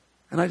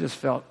 And I just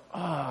felt,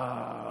 And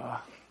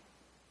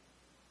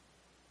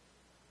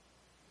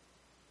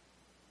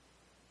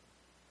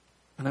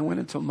I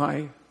went into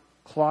my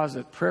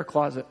prayer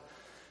closet.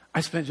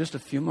 I spent just a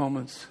few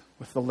moments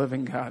with the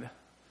living God.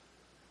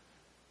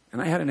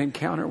 And I had an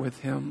encounter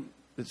with Him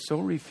that so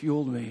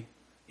refueled me.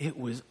 It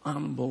was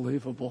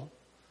unbelievable.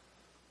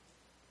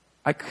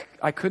 I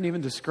couldn't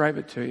even describe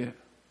it to you.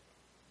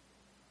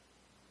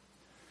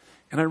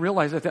 And I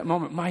realized at that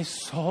moment, my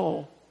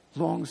soul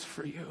longs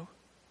for you.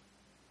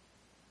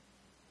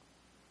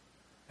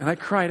 And I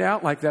cried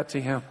out like that to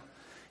Him.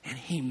 And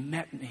He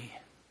met me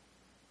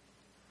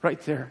right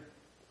there.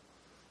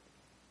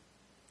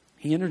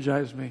 He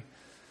energized me.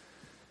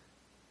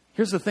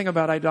 Here's the thing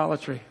about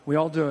idolatry. We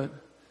all do it.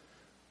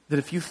 That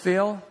if you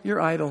fail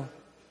your idol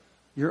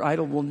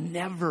will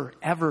never,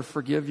 ever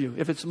forgive you.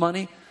 If it's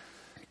money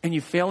and you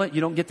fail it,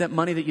 you don't get that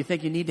money that you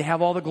think you need to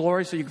have all the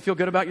glory so you can feel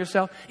good about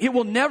yourself, it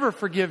will never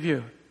forgive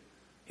you.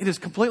 It is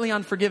completely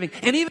unforgiving.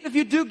 And even if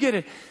you do get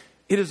it,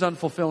 it is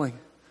unfulfilling.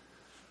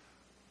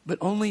 But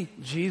only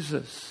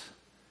Jesus,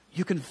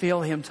 you can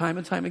fail Him time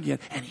and time again,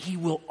 and He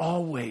will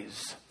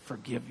always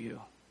forgive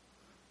you.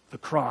 The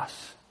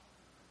cross.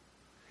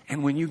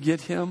 And when you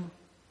get Him,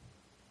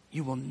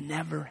 you will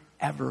never,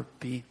 ever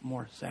be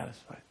more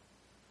satisfied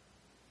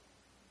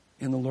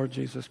in the Lord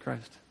Jesus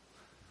Christ.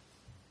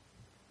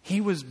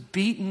 He was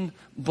beaten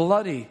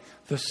bloody,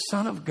 the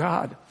Son of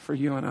God, for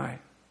you and I.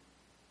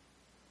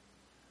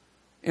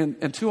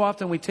 And too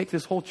often we take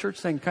this whole church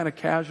thing kind of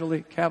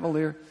casually,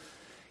 cavalier.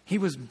 He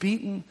was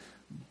beaten,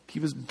 He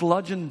was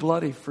bludgeoned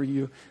bloody for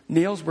you.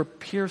 Nails were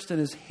pierced in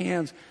His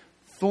hands,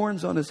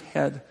 thorns on His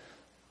head,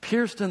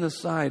 pierced in the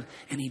side.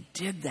 And He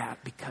did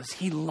that because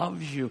He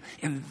loves you.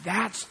 And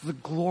that's the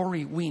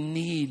glory we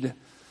need.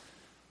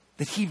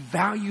 That He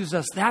values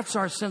us. That's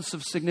our sense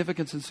of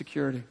significance and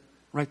security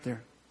right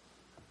there.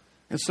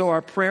 And so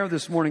our prayer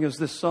this morning is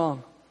this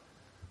song.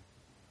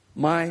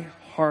 My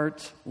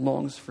heart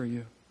longs for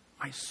you.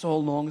 My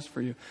soul longs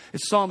for you.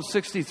 It's Psalm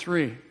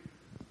 63.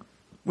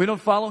 We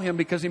don't follow Him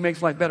because He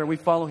makes life better. We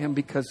follow Him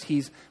because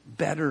He's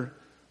better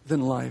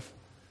than life.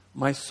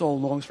 My soul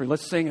longs for you.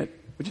 Let's sing it.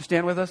 Would you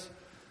stand with us?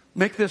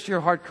 Make this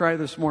your heart cry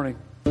this morning.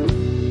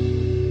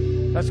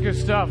 That's good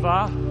stuff,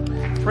 huh?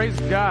 Praise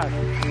God.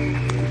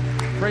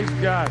 Praise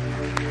God.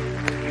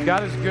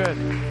 God is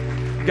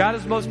good. God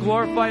is most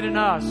glorified in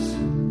us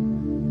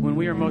when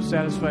we are most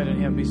satisfied in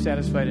Him. Be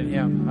satisfied in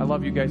Him. I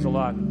love you guys a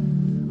lot.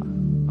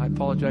 I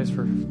apologize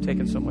for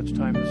taking so much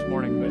time this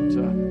morning,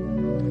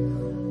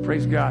 but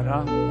praise God,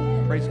 huh?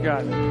 Praise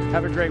God.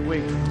 Have a great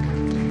week.